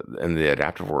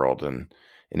world. And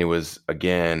it was,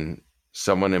 again,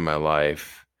 someone in my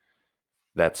life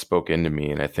that spoke into me.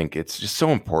 And I think it's just so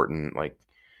important. Like,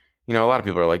 a lot of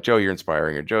people are like, Joe, you're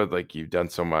inspiring, or Joe, like, you've done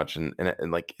so much. And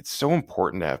like, it's so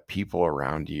important to have people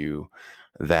around you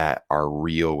that are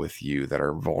real with you, that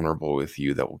are vulnerable with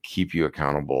you, that will keep you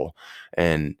accountable.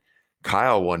 And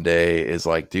Kyle one day is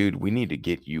like, dude, we need to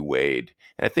get you weighed.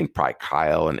 And I think probably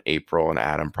Kyle and April and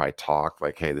Adam probably talked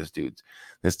like, hey, this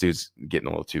dude's getting a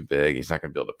little too big. He's not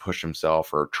going to be able to push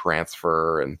himself or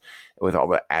transfer, and with all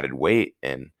the added weight.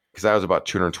 And because I was about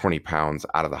 220 pounds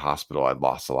out of the hospital, I'd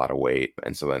lost a lot of weight.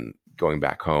 And so then going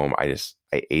back home, I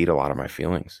ate a lot of my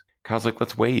feelings. Kyle's like,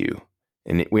 let's weigh you.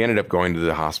 And we ended up going to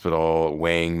the hospital,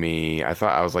 weighing me.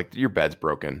 I was like, your bed's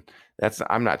broken.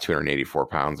 I'm not 284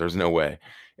 pounds. There's no way.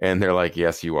 And they're like,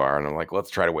 yes, you are. And I'm like, let's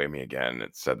try to weigh me again.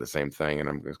 It said the same thing. And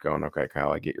I'm just going, okay,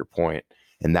 Kyle, I get your point.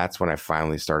 And that's when I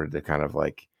finally started to kind of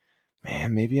like,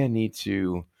 man, maybe I need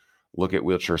to look at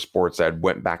wheelchair sports. I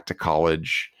went back to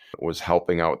college, was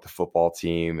helping out with the football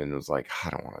team, and was like, I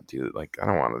don't want to do it. Like, I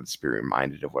don't want to just be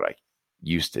reminded of what I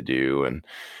used to do. And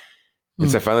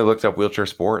so I finally looked up wheelchair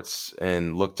sports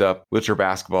and looked up wheelchair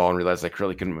basketball and realized I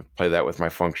really couldn't play that with my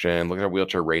function. Looked at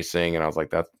wheelchair racing and I was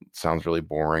like, that sounds really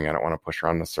boring. I don't want to push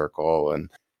around in a circle. And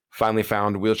finally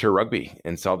found wheelchair rugby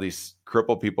and saw these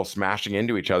crippled people smashing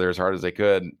into each other as hard as they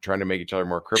could, trying to make each other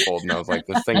more crippled. And I was like,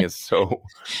 this thing is so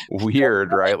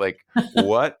weird, right? Like,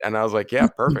 what? And I was like, yeah,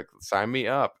 perfect. Sign me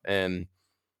up. And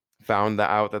found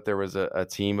out that there was a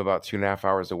team about 2.5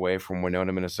 hours away from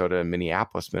Winona, Minnesota, and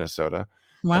Minneapolis, Minnesota.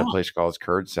 At a place called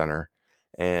Courage Center.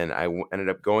 And I ended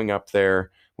up going up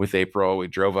there with April. We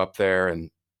drove up there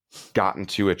and got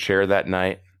into a chair that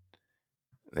night.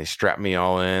 They strapped me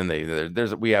all in.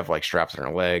 We have like straps on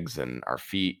our legs and our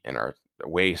feet and our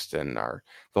waist and the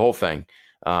whole thing.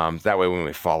 That way when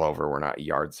we fall over, we're not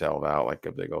yard sailed out like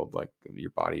a big old, like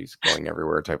your body's going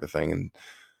everywhere type of thing. And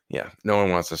yeah, no one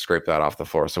wants to scrape that off the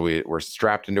floor. So we're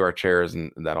strapped into our chairs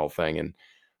and that whole thing. And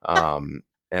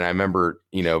and I remember,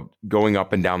 going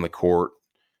up and down the court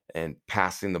and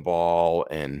passing the ball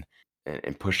and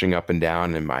pushing up and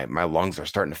down, and my lungs are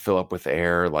starting to fill up with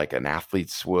air like an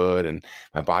athlete's would, and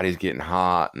my body's getting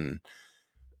hot, and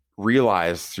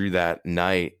realized through that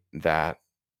night that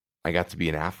I got to be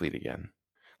an athlete again.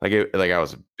 Like I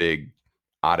was a big,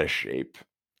 out of shape,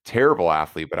 terrible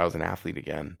athlete, but I was an athlete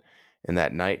again. And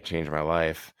that night changed my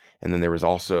life. And then there was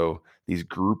also these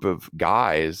group of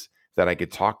guys that I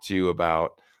could talk to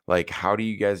about, like, how do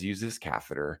you guys use this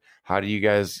catheter? How do you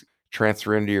guys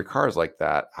transfer into your cars like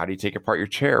that? How do you take apart your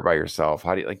chair by yourself?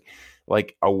 How do you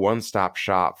like a one-stop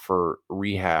shop for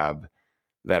rehab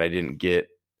that I didn't get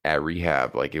at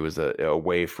rehab? Like, it was a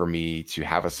way for me to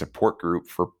have a support group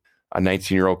for a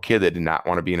 19-year-old kid that did not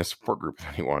want to be in a support group with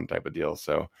anyone type of deal.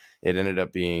 So it ended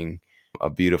up being a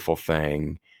beautiful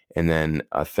thing. And then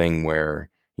a thing where,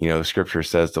 the scripture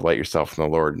says, delight yourself in the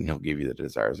Lord and he'll give you the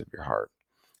desires of your heart.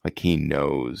 Like, he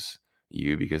knows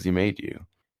you because he made you.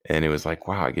 And it was like,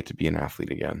 wow, I get to be an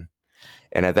athlete again.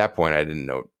 And at that point, I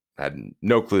had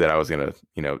no clue that I was going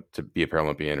to, to be a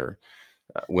Paralympian or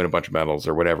win a bunch of medals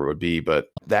or whatever it would be.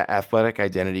 But that athletic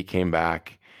identity came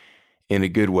back in a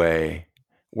good way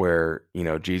where,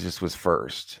 Jesus was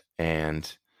first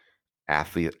and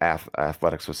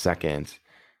athletics was second.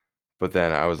 But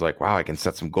then I was like, wow, I can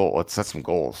set some goals. Let's set some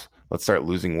goals. Let's start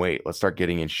losing weight. Let's start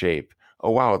getting in shape. Oh,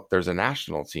 wow, there's a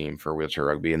national team for wheelchair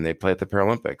rugby and they play at the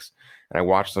Paralympics. And I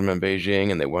watched them in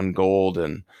Beijing and they won gold.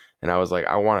 And I was like,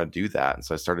 I want to do that. And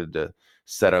so I started to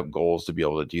set up goals to be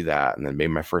able to do that. And then made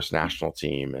my first national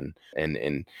team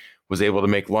and was able to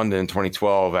make London in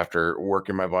 2012 after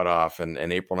working my butt off. And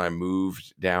April and I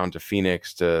moved down to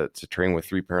Phoenix to train with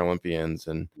 3 Paralympians.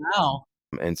 And wow.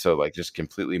 And so like just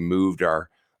completely moved our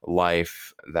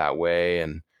life that way.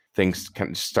 And things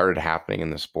kind of started happening in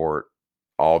the sport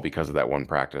all because of that one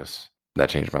practice that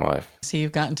changed my life. So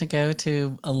you've gotten to go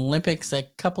to Olympics a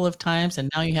couple of times,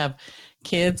 and now you have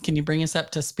kids. Can you bring us up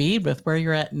to speed with where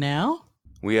you're at now?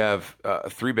 We have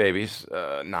 3 babies,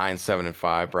 9, 7, and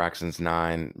 5. Braxton's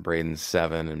 9, Braden's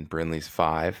 7, and Brinley's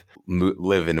 5.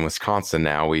 Live in Wisconsin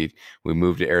now. We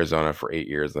moved to Arizona for 8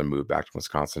 years, then moved back to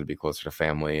Wisconsin to be closer to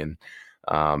family, and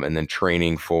then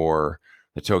training for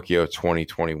the Tokyo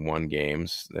 2021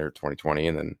 games. They're 2020,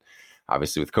 and then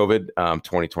obviously with COVID,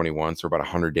 2021. So we're about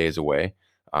 100 days away.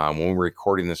 When we're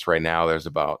recording this right now, there's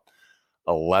about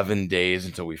 11 days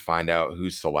until we find out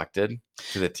who's selected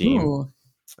to the team.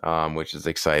 Which is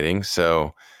exciting.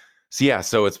 So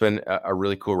it's been a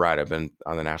really cool ride. I've been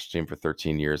on the national team for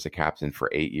 13 years, the captain for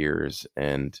 8 years,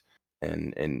 and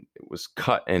it was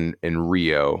cut in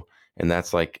Rio, and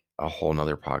that's like a whole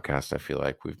nother podcast. I feel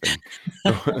like we've been,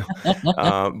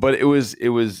 but it was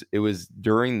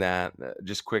during that,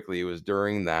 just quickly, it was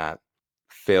during that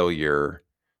failure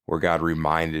where God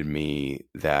reminded me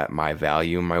that my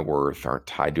value and my worth aren't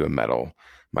tied to a medal.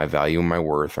 My value and my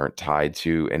worth aren't tied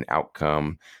to an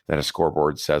outcome that a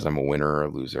scoreboard says I'm a winner or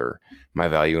a loser. My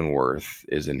value and worth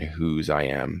is in whose I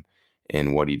am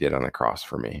and what he did on the cross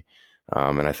for me.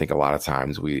 And I think a lot of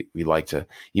times we like to,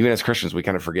 even as Christians, we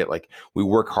kind of forget, like, we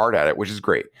work hard at it, which is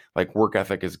great. Like, work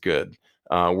ethic is good.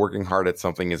 Working hard at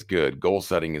something is good. Goal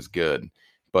setting is good.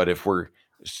 But if we're,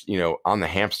 on the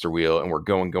hamster wheel and we're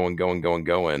going,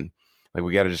 like,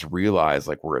 we got to just realize,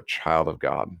 like, we're a child of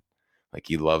God. Like,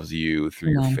 he loves you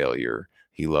through your failure.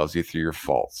 He loves you through your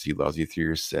faults. He loves you through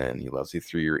your sin. He loves you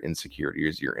through your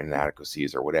insecurities, your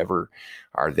inadequacies, or whatever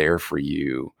are there for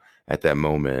you at that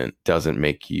moment. Doesn't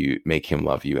make him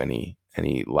love you any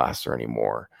less or any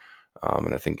more.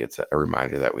 And I think it's a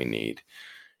reminder that we need.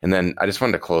 And then I just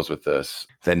wanted to close with this.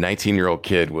 That 19-year-old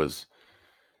kid was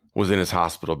in his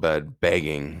hospital bed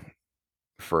begging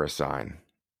for a sign,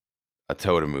 a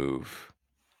toe to move,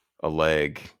 a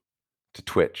leg to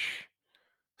twitch,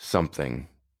 something.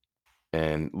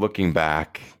 And looking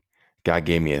back, God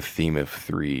gave me a theme of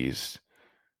 3s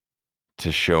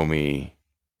to show me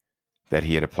that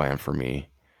he had a plan for me.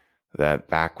 That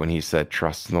back when he said,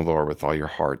 trust in the Lord with all your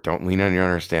heart, don't lean on your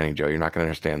understanding, Joe, you're not going to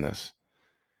understand this.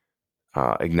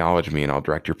 Acknowledge me and I'll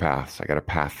direct your paths. I got a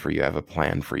path for you. I have a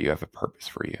plan for you. I have a purpose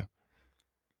for you.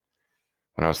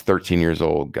 When I was 13 years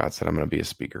old, God said, I'm going to be a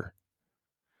speaker.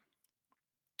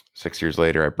 6 years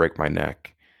later, I break my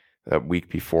neck. That week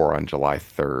before, on July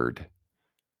 3rd,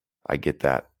 I get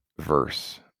that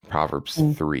verse, Proverbs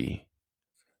 3.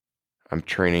 I'm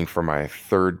training for my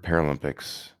 3rd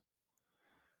Paralympics.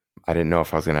 I didn't know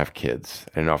if I was going to have kids.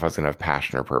 I didn't know if I was going to have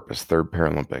passion or purpose. 3rd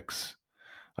Paralympics,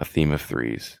 a theme of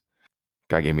 3s.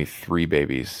 God gave me 3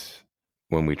 babies.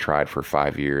 When we tried for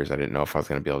 5 years, I didn't know if I was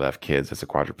going to be able to have kids as a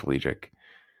quadriplegic.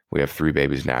 We have 3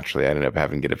 babies naturally. I ended up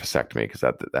having to get a vasectomy because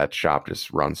that shop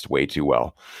just runs way too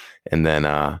well. And then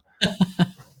at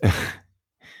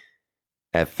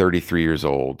 33 years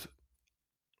old,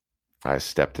 I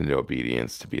stepped into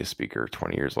obedience to be a speaker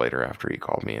 20 years later after he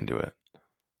called me into it.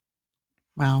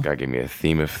 Wow. God gave me a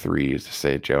theme of 3s to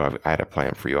say, Joe, I had a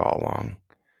plan for you all along.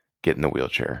 Get in the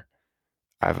wheelchair.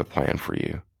 I have a plan for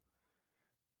you.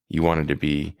 You wanted to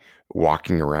be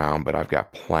walking around, but I've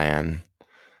got plan.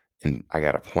 And I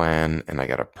got a plan and I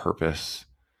got a purpose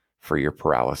for your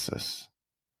paralysis.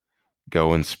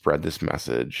 Go and spread this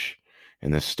message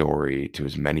and this story to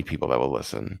as many people that will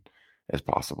listen as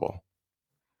possible.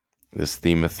 This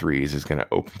theme of 3s is going to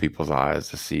open people's eyes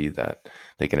to see that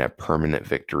they can have permanent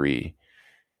victory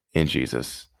in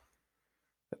Jesus.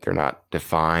 That they're not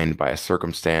defined by a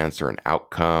circumstance or an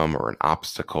outcome or an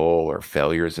obstacle or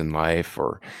failures in life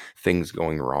or things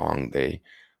going wrong. They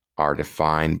are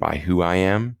defined by who I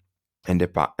am and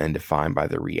defined by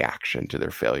the reaction to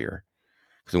their failure.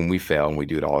 Because when we fail, and we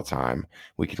do it all the time,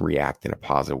 we can react in a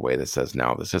positive way that says,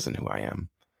 no, this isn't who I am.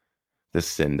 This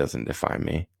sin doesn't define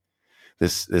me.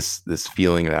 This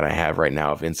feeling that I have right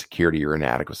now of insecurity or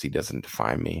inadequacy doesn't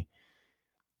define me.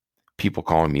 People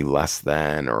calling me less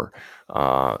than or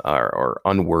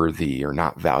unworthy or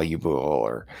not valuable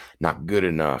or not good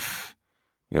enough.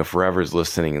 If Forever's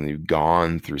listening and you've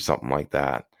gone through something like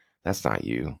that, that's not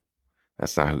you.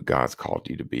 That's not who God's called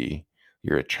you to be.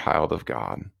 You're a child of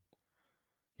God.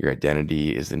 Your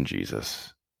identity is in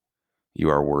Jesus.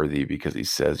 You are worthy because he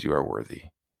says you are worthy.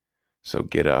 So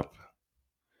get up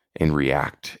and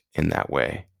react in that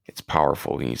way. It's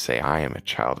powerful when you say, I am a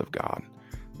child of God.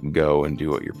 Go and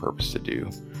do what you're purposed to do.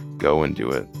 Go and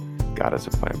do it. God has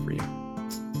a plan for you.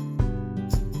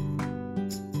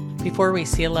 Before we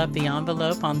seal up the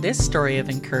envelope on this story of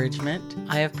encouragement,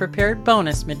 I have prepared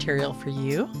bonus material for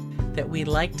you that we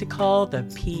like to call the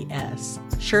PS,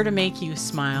 sure to make you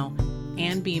smile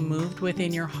and be moved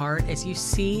within your heart as you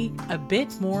see a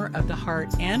bit more of the heart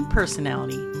and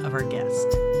personality of our guest.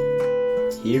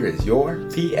 Here is your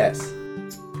PS.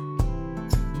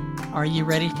 Are you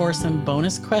ready for some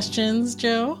bonus questions,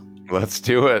 Joe? Let's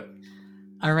do it.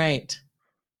 All right.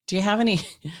 Do you have any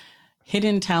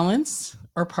hidden talents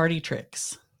or party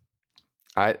tricks?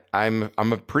 I'm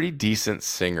a pretty decent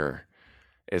singer.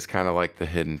 Is kind of like the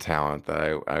hidden talent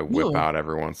that I whip Ooh. out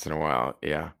every once in a while.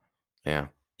 Yeah.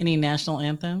 Any national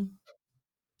anthem?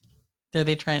 Have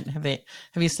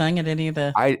you sung at any of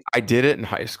the? I did it in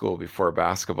high school before a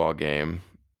basketball game.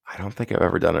 I don't think I've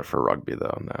ever done it for rugby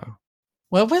though. No.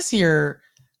 What was your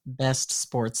best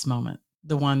sports moment?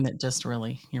 The one that just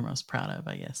really you're most proud of,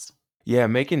 I guess. Yeah,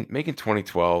 making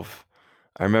 2012.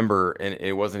 I remember, and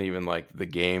it wasn't even like the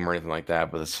game or anything like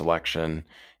that, but the selection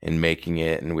and making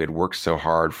it. And we had worked so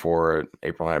hard for it.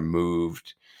 April and I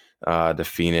moved to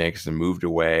Phoenix and moved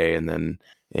away. And then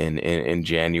in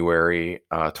January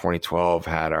 2012,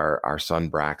 had our son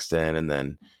Braxton, and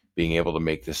then being able to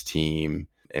make this team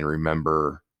and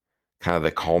remember kind of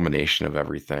the culmination of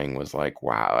everything was like,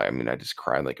 wow. I mean, I just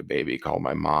cried like a baby, called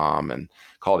my mom and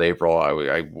called April. I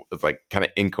was like kind of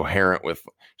incoherent with,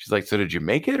 she's like, so did you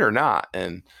make it or not?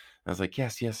 And I was like,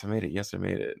 yes, I made it. Yes, I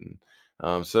made it.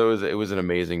 And so it was an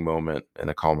amazing moment and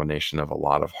a culmination of a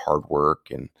lot of hard work,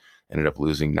 and ended up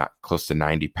losing not close to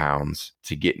 90 pounds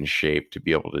to get in shape to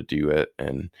be able to do it.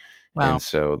 And, Wow. and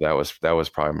so that was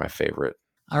probably my favorite.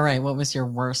 All right. What was your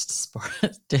worst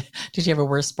sport? Did you have a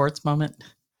worst sports moment?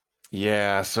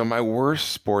 Yeah. So my worst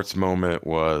sports moment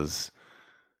was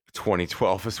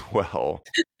 2012 as well.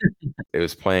 It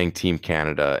was playing Team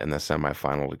Canada in the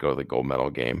semifinal to go to the gold medal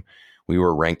game. We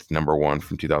were ranked number 1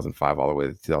 from 2005 all the way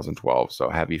to 2012. So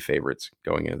heavy favorites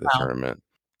going into the tournament.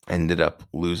 Ended up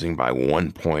losing by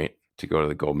 1 point to go to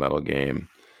the gold medal game.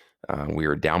 We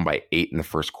were down by 8 in the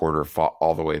first quarter, fought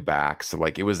all the way back. So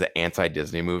like it was the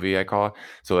anti-Disney movie, I call it.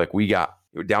 So like we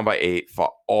were down by 8,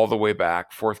 fought all the way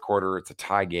back. Fourth quarter, it's a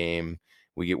tie game.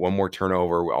 We get one more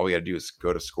turnover. All we got to do is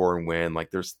go to score and win.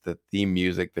 Like there's the theme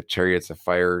music, the Chariots of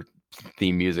Fire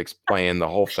theme music's playing, the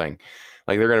whole thing.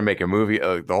 Like they're going to make a movie,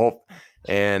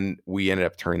 and we ended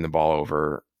up turning the ball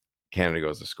over. Canada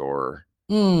goes to score.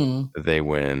 They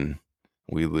win.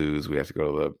 We lose. We have to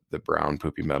go to the brown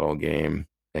poopy medal game,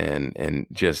 and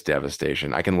just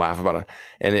devastation. I can laugh about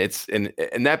it.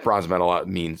 And that bronze medal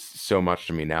means so much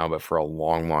to me now, but for a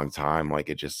long, long time, like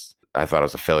I thought I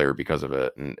was a failure because of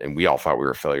it. And we all thought we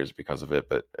were failures because of it.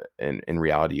 But in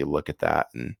reality, you look at that,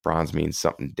 and bronze means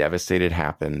something devastated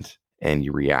happened and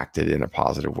you reacted in a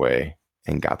positive way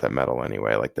and got that medal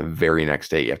anyway. Like the very next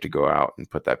day, you have to go out and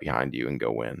put that behind you and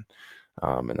go win.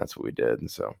 And that's what we did. And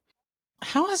so,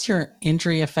 how has your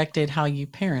injury affected how you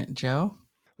parent, Joe?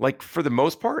 Like for the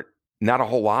most part, not a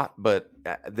whole lot, but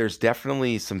there's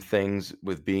definitely some things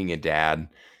with being a dad,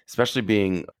 especially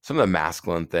being some of the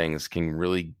masculine things can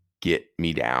really get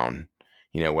me down,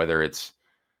 whether it's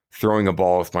throwing a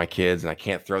ball with my kids and I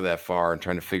can't throw that far and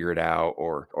trying to figure it out,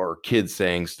 or kids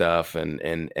saying stuff and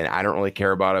I don't really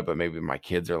care about it, but maybe my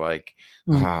kids are like,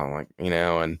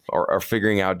 or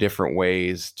figuring out different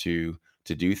ways to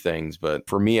do things. But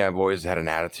for me, I've always had an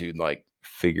attitude like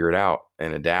figure it out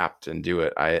and adapt and do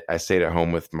it. I stayed at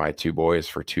home with my 2 boys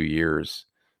for 2 years,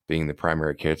 being the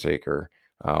primary caretaker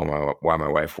while my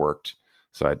wife worked.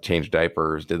 So I changed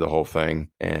diapers, did the whole thing,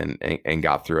 and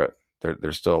got through it.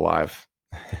 They're still alive.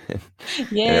 And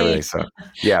everything. So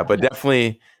yeah, but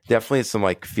definitely some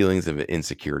like feelings of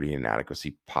insecurity and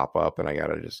inadequacy pop up, and I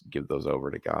gotta just give those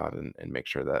over to God and make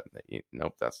sure that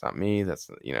nope, that's not me. That's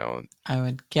I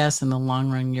would guess in the long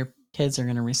run, your kids are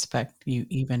going to respect you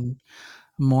even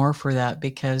more for that,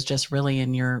 because just really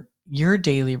in your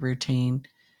daily routine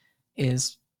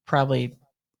is probably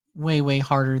way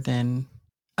harder than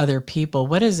other people.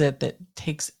 What is it that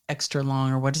takes extra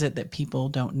long, or what is it that people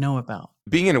don't know about?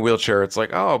 Being in a wheelchair, it's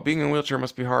like, oh, being in a wheelchair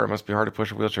must be hard. It must be hard to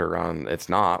push a wheelchair around. It's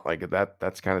not like that.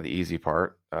 That's kind of the easy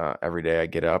part. Every day I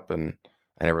get up and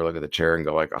I never look at the chair and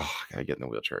go like, oh, I gotta get in the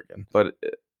wheelchair again. But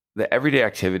the everyday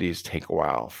activities take a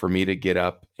while for me to get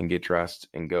up and get dressed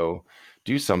and go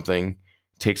do something.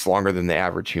 Takes longer than the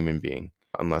average human being,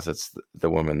 unless it's the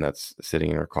woman that's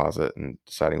sitting in her closet and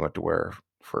deciding what to wear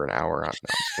for an hour.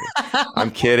 No,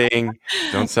 I'm kidding.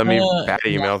 Don't send me bad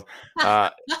emails.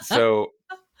 So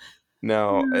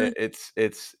no, it's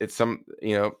some,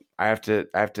 I have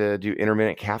to do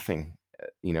intermittent caffeine,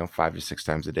 5 to 6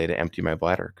 times a day to empty my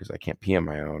bladder because I can't pee on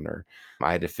my own. Or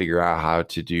I had to figure out how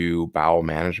to do bowel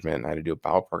management. I had to do a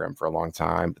bowel program for a long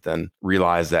time, but then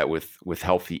realized that with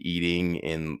healthy eating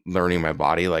and learning my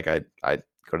body, like I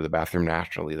go to the bathroom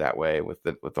naturally that way with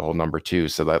the whole number two.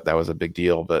 So that was a big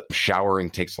deal. But showering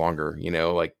takes longer,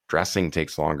 like dressing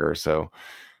takes longer. So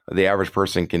the average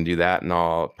person can do that in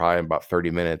probably about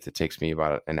 30 minutes. It takes me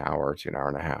about an hour to an hour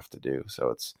and a half to do. So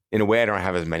it's, in a way, I don't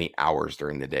have as many hours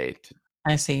during the day.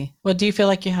 I see. Well, do you feel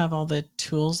like you have all the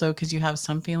tools though? Because you have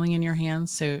some feeling in your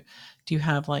hands. So do you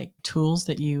have like tools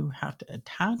that you have to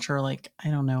attach, or like, I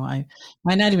don't know, I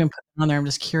might not even put it on there. I'm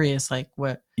just curious, like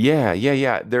what? Yeah.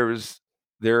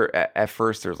 At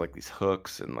first there's like these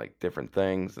hooks and like different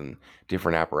things and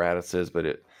different apparatuses,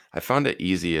 but I found it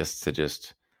easiest to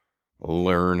just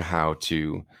learn how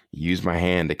to use my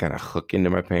hand to kind of hook into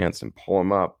my pants and pull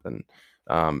them up and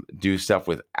do stuff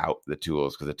without the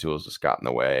tools, because the tools just got in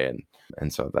the way.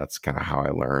 And so that's kind of how I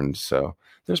learned. So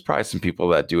there's probably some people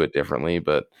that do it differently,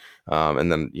 but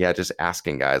and then just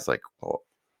asking guys like, well,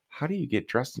 how do you get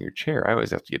dressed in your chair? I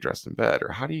always have to get dressed in bed.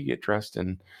 Or how do you get dressed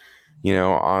in,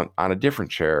 on a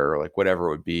different chair, or like whatever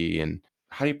it would be? And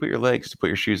how do you put your legs to put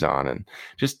your shoes on? And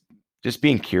just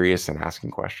being curious and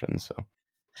asking questions. So.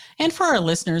 And for our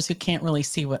listeners who can't really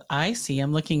see what I see,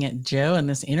 I'm looking at Joe in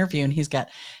this interview, and he's got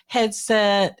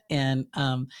headset, and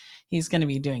he's going to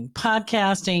be doing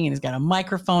podcasting, and he's got a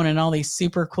microphone and all these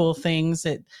super cool things.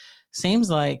 It seems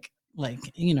like we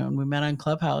met on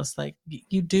Clubhouse, like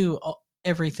you do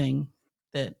everything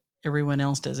that everyone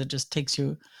else does. It just takes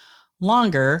you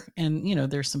longer, and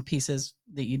there's some pieces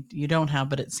that you don't have,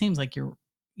 but it seems like you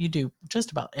do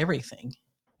just about everything.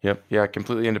 Yep. Yeah.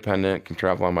 Completely independent, can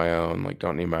travel on my own. Like,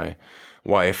 don't need my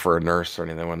wife or a nurse or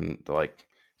anyone to like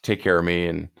take care of me,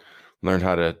 and learned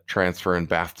how to transfer in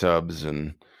bathtubs.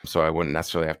 And so I wouldn't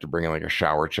necessarily have to bring in like a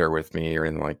shower chair with me or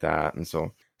anything like that. And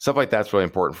so stuff like that's really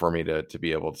important for me to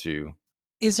be able to.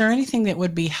 Is there anything that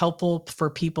would be helpful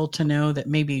for people to know that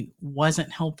maybe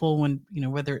wasn't helpful when,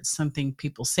 whether it's something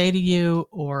people say to you,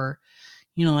 or,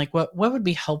 like what would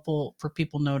be helpful for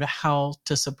people to know how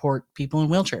to support people in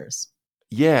wheelchairs?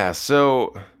 Yeah,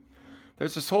 so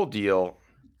there's this whole deal.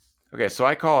 Okay, so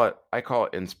I call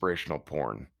it inspirational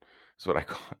porn. That's what I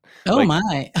call it. Oh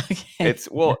my. Okay.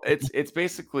 It's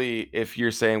basically, if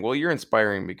you're saying, well, you're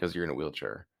inspiring because you're in a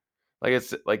wheelchair. Like,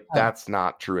 it's like that's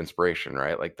not true inspiration,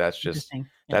 right? Like that's just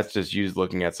you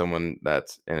looking at someone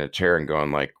that's in a chair and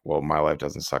going like, well, my life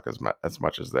doesn't suck as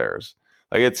much as theirs.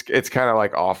 Like it's kind of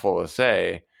like awful to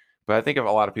say. But I think if a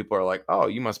lot of people are like, oh,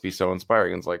 you must be so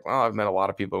inspiring. And it's like, well, I've met a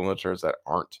lot of people in wheelchairs that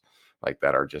aren't like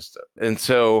that, are just. And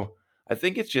so I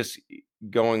think it's just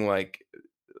going like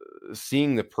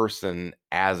seeing the person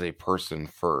as a person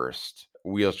first,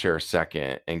 wheelchair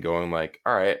second, and going like,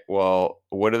 all right, well,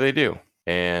 what do they do?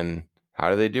 And how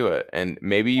do they do it? And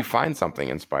maybe you find something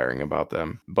inspiring about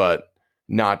them, but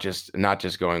not just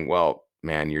going, well,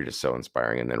 man, you're just so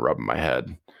inspiring, and then rubbing my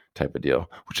head type of deal,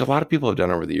 which a lot of people have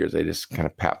done over the years. They just kind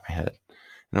of pat my head,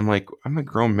 and I'm like, I'm a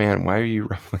grown man. Why are you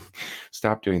rubbing?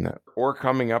 Stop doing that. Or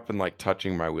coming up and like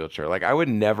touching my wheelchair. Like I would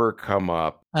never come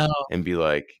up and be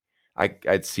like,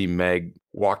 I'd see Meg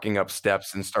walking up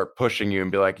steps and start pushing you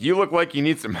and be like, you look like you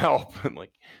need some help. And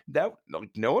like that, like,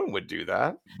 no one would do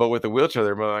that. But with a wheelchair,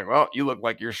 they're like, well, you look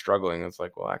like you're struggling. It's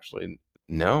like, well, actually,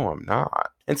 no, I'm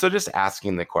not. And so just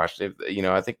asking the question,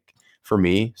 I think for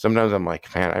me, sometimes I'm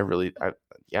like, man,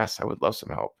 yes, I would love some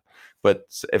help. But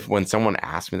when someone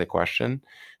asks me the question,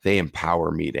 they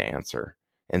empower me to answer,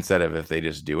 instead of if they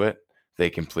just do it, they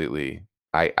completely,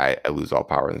 I lose all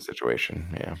power in the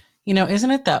situation. Yeah.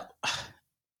 Isn't it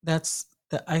that's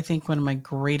I think one of my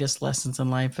greatest lessons in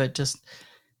life,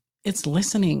 it's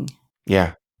listening.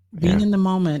 Yeah. Being in the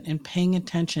moment and paying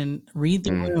attention, read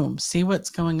the room, see what's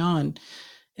going on.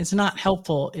 It's not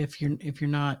helpful if you're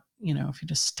not, if you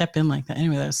just step in like that.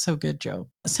 Anyway, that was so good, Joe.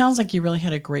 It sounds like you really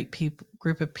had a great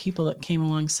group of people that came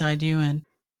alongside you,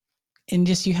 and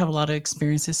just you have a lot of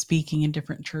experiences speaking in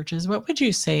different churches. What would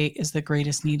you say is the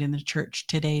greatest need in the church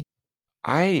today?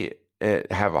 I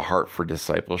have a heart for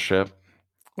discipleship,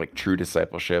 like true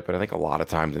discipleship. And I think a lot of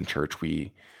times in church,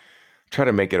 we try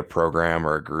to make it a program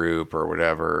or a group or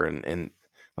whatever. And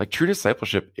like true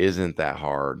discipleship isn't that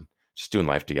hard, just doing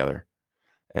life together.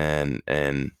 And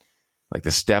like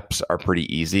the steps are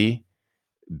pretty easy.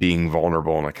 Being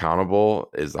vulnerable and accountable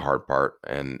is the hard part.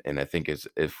 And I think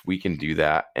if we can do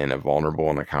that in a vulnerable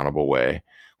and accountable way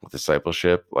with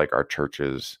discipleship, like our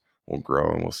churches will grow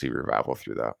and we'll see revival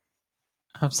through that.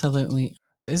 Absolutely.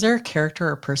 Is there a character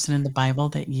or person in the Bible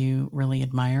that you really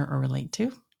admire or relate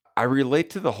to? I relate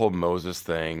to the whole Moses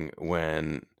thing,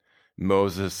 when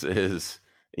Moses is,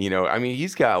 he's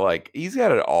got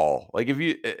it all. Like if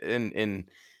you,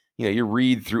 you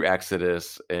read through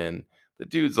Exodus, and the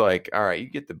dude's like, all right, you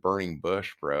get the burning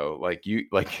bush, bro. Like you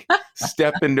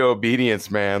step into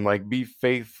obedience, man. Like be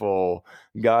faithful.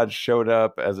 God showed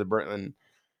up as a burning,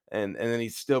 and then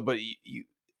he's still, but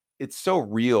it's so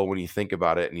real when you think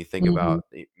about it, and you think about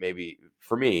maybe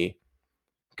for me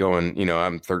going,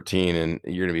 I'm 13 and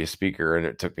you're gonna be a speaker, and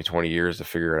it took me 20 years to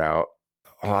figure it out.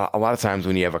 A lot of times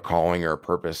when you have a calling or a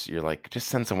purpose, you're like, just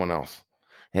send someone else.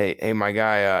 Hey, my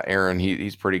guy, Aaron,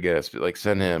 he's pretty good at like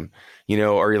send him,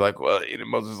 or you're like, well,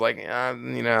 Moses is like,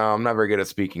 I'm not very good at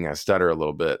speaking. I stutter a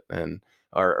little bit, and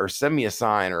or send me a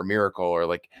sign or a miracle, or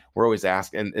like we're always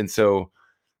asking. And so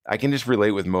I can just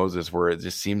relate with Moses, where it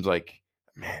just seems like,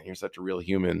 man, you're such a real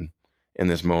human in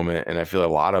this moment. And I feel a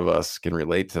lot of us can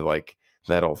relate to like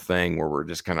that old thing where we're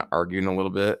just kind of arguing a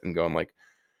little bit and going like,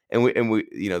 and we,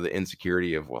 the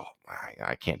insecurity of, well,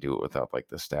 I can't do it without like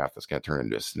the staff that's going to turn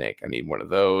into a snake. I need one of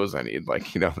those. I need like,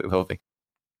 the whole thing.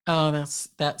 Oh, that's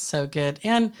so good.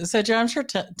 And so, Joe, I'm sure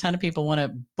a ton of people want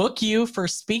to book you for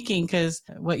speaking, because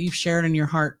what you've shared in your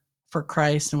heart for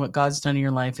Christ and what God's done in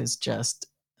your life is just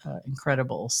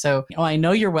incredible. So I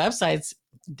know your website's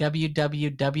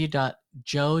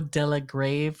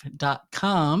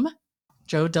www.joedelagrave.com.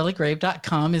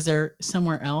 joedelagrave.com. Is there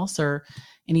somewhere else or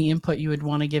any input you would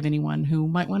want to give anyone who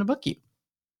might want to book you?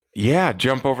 Yeah,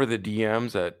 jump over the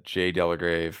DMs at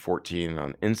jdelagrave14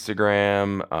 on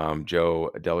Instagram,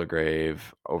 Joe Delagrave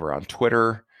over on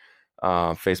Twitter.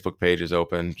 Facebook page is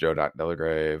open,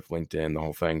 joe.delagrave, LinkedIn, the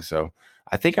whole thing. So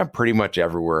I think I'm pretty much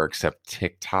everywhere except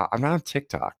TikTok. I'm not on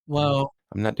TikTok. Whoa.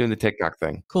 I'm not doing the TikTok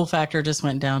thing. Cool factor just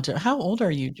went down to, how old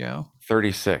are you, Joe?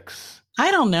 36.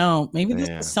 I don't know. Maybe this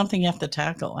is something you have to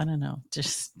tackle. I don't know.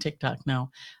 Just TikTok. No,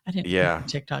 I didn't do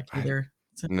TikTok either.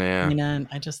 And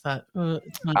I just thought,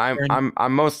 it's not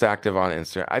I'm most active on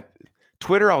Instagram.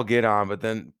 Twitter I'll get on, but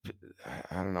then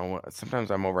I don't know.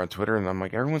 Sometimes I'm over on Twitter and I'm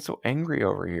like, everyone's so angry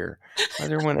over here. Why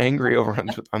is everyone angry over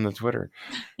on the Twitter?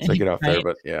 So I get off there,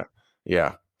 but yeah.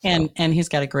 And he's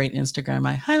got a great Instagram.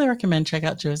 I highly recommend check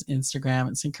out Joe's Instagram.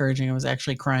 It's encouraging. I was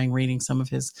actually crying reading some of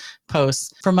his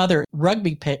posts from other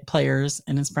rugby players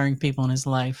and inspiring people in his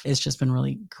life. It's just been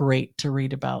really great to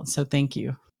read about. So thank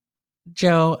you.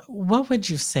 Joe, what would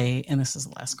you say, and this is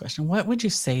the last question, what would you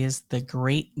say is the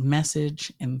great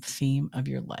message and theme of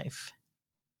your life?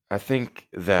 I think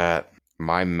that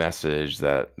my message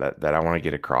that I want to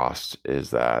get across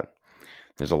is that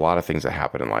there's a lot of things that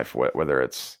happen in life, whether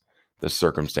it's the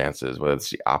circumstances, whether it's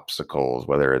the obstacles,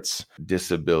 whether it's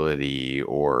disability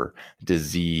or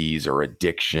disease or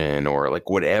addiction or like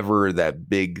whatever that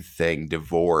big thing,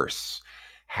 divorce,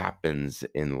 happens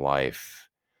in life,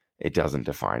 it doesn't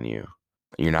define you.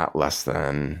 You're not less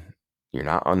than, you're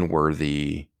not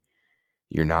unworthy,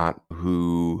 you're not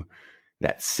who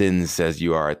that sin says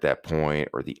you are at that point,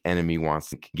 or the enemy wants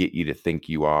to get you to think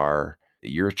you are.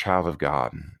 You're a child of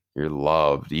God. You're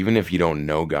loved. Even if you don't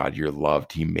know God, you're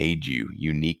loved. He made you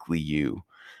uniquely you,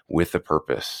 with a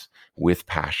purpose, with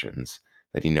passions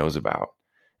that he knows about.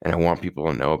 And I want people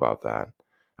to know about that.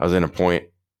 I was in a point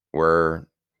where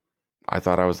I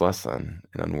thought I was less than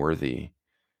and unworthy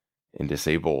and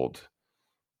disabled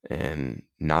and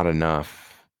not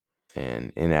enough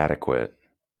and inadequate.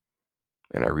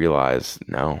 And I realized,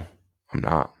 no, I'm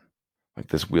not. Like,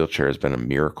 this wheelchair has been a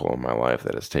miracle in my life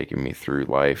that has taken me through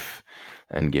life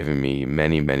and given me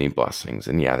many, many blessings.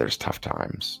 And yeah, there's tough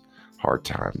times, hard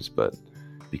times, but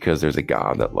because there's a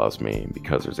God that loves me,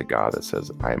 because there's a God that says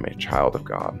I am a child of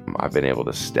God, I've been able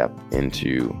to step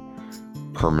into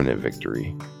permanent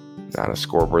victory. Not a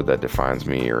scoreboard that defines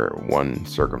me or one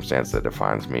circumstance that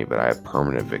defines me, but I have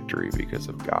permanent victory because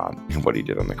of God and what he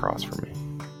did on the cross for me.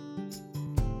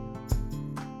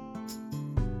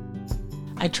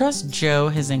 I trust Joe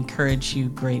has encouraged you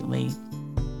greatly.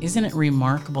 Isn't it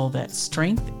remarkable that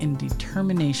strength and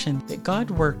determination that God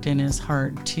worked in his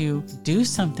heart to do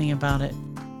something about it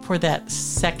for that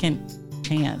second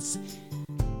chance,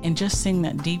 and just seeing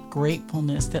that deep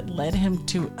gratefulness that led him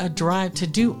to a drive to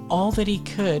do all that he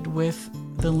could with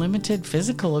the limited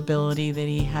physical ability that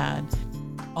he had.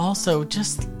 Also,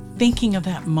 just thinking of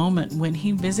that moment when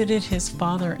he visited his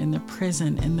father in the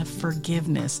prison and the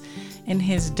forgiveness, and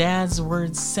his dad's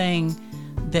words saying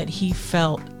that he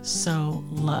felt so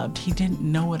loved. He didn't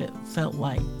know what it felt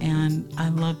like. And I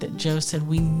love that Joe said,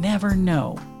 we never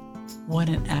know what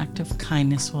an act of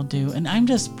kindness will do. And I'm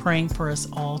just praying for us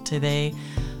all today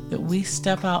that we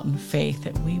step out in faith,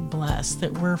 that we bless,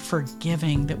 that we're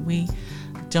forgiving, that we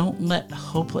don't let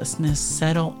hopelessness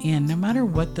settle in, no matter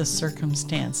what the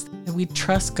circumstance, that we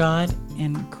trust God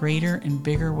in greater and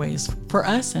bigger ways for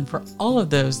us and for all of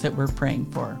those that we're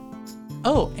praying for.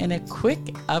 Oh, and a quick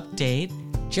update.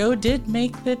 Joe did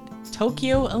make the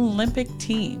Tokyo Olympic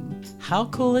team. How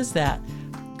cool is that?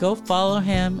 Go follow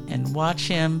him and watch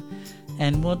him,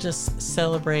 and we'll just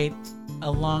celebrate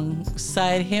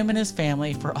alongside him and his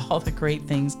family for all the great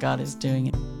things God is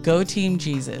doing. Go Team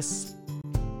Jesus.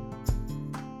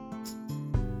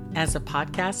 As a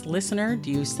podcast listener,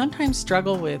 do you sometimes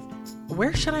struggle with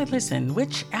where should I listen?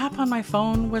 Which app on my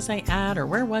phone was I at, or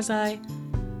where was I?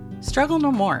 Struggle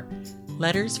no more.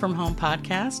 Letters from Home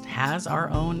Podcast has our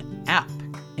own app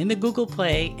in the Google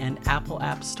Play and Apple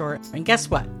App Store. And guess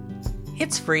what?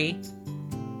 It's free.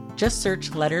 Just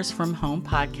search Letters from Home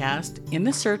Podcast in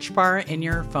the search bar in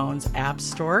your phone's app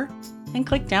store and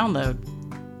click download.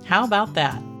 How about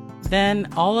that? Then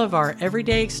all of our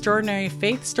everyday extraordinary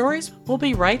faith stories will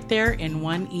be right there in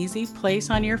one easy place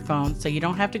on your phone, so you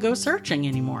don't have to go searching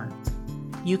anymore.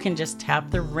 You can just tap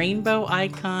the rainbow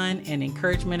icon and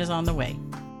encouragement is on the way.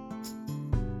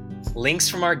 Links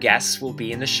from our guests will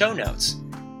be in the show notes.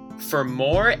 For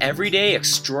more everyday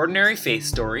extraordinary faith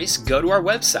stories, go to our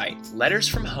website,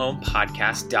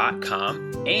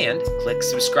 lettersfromhomepodcast.com, and click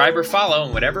subscribe or follow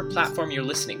on whatever platform you're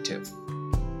listening to.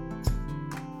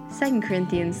 2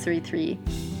 Corinthians 3:3.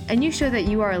 And you show that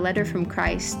you are a letter from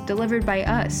Christ, delivered by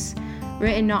us,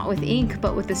 written not with ink,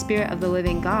 but with the Spirit of the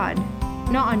living God,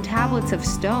 not on tablets of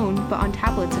stone, but on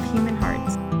tablets of human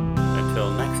hearts. Until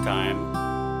next time,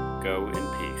 go in peace.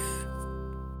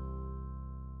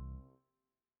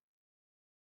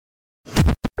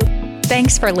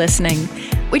 Thanks for listening.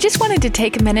 We just wanted to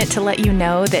take a minute to let you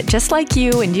know that just like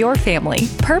you and your family,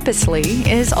 Purposely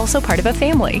is also part of a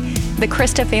family, the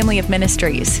Krista Family of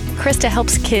Ministries. Krista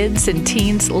helps kids and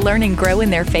teens learn and grow in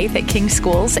their faith at King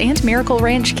Schools and Miracle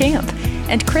Ranch Camp.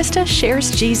 And Krista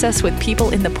shares Jesus with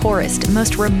people in the poorest,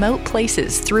 most remote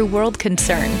places through World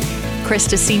Concern.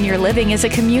 Krista Senior Living is a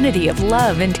community of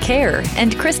love and care,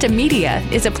 and Krista Media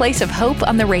is a place of hope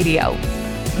on the radio.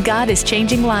 God is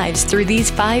changing lives through these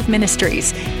 5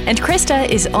 ministries, and Krista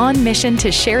is on mission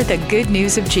to share the good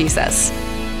news of Jesus.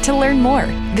 To learn more,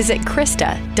 visit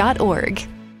Krista.org.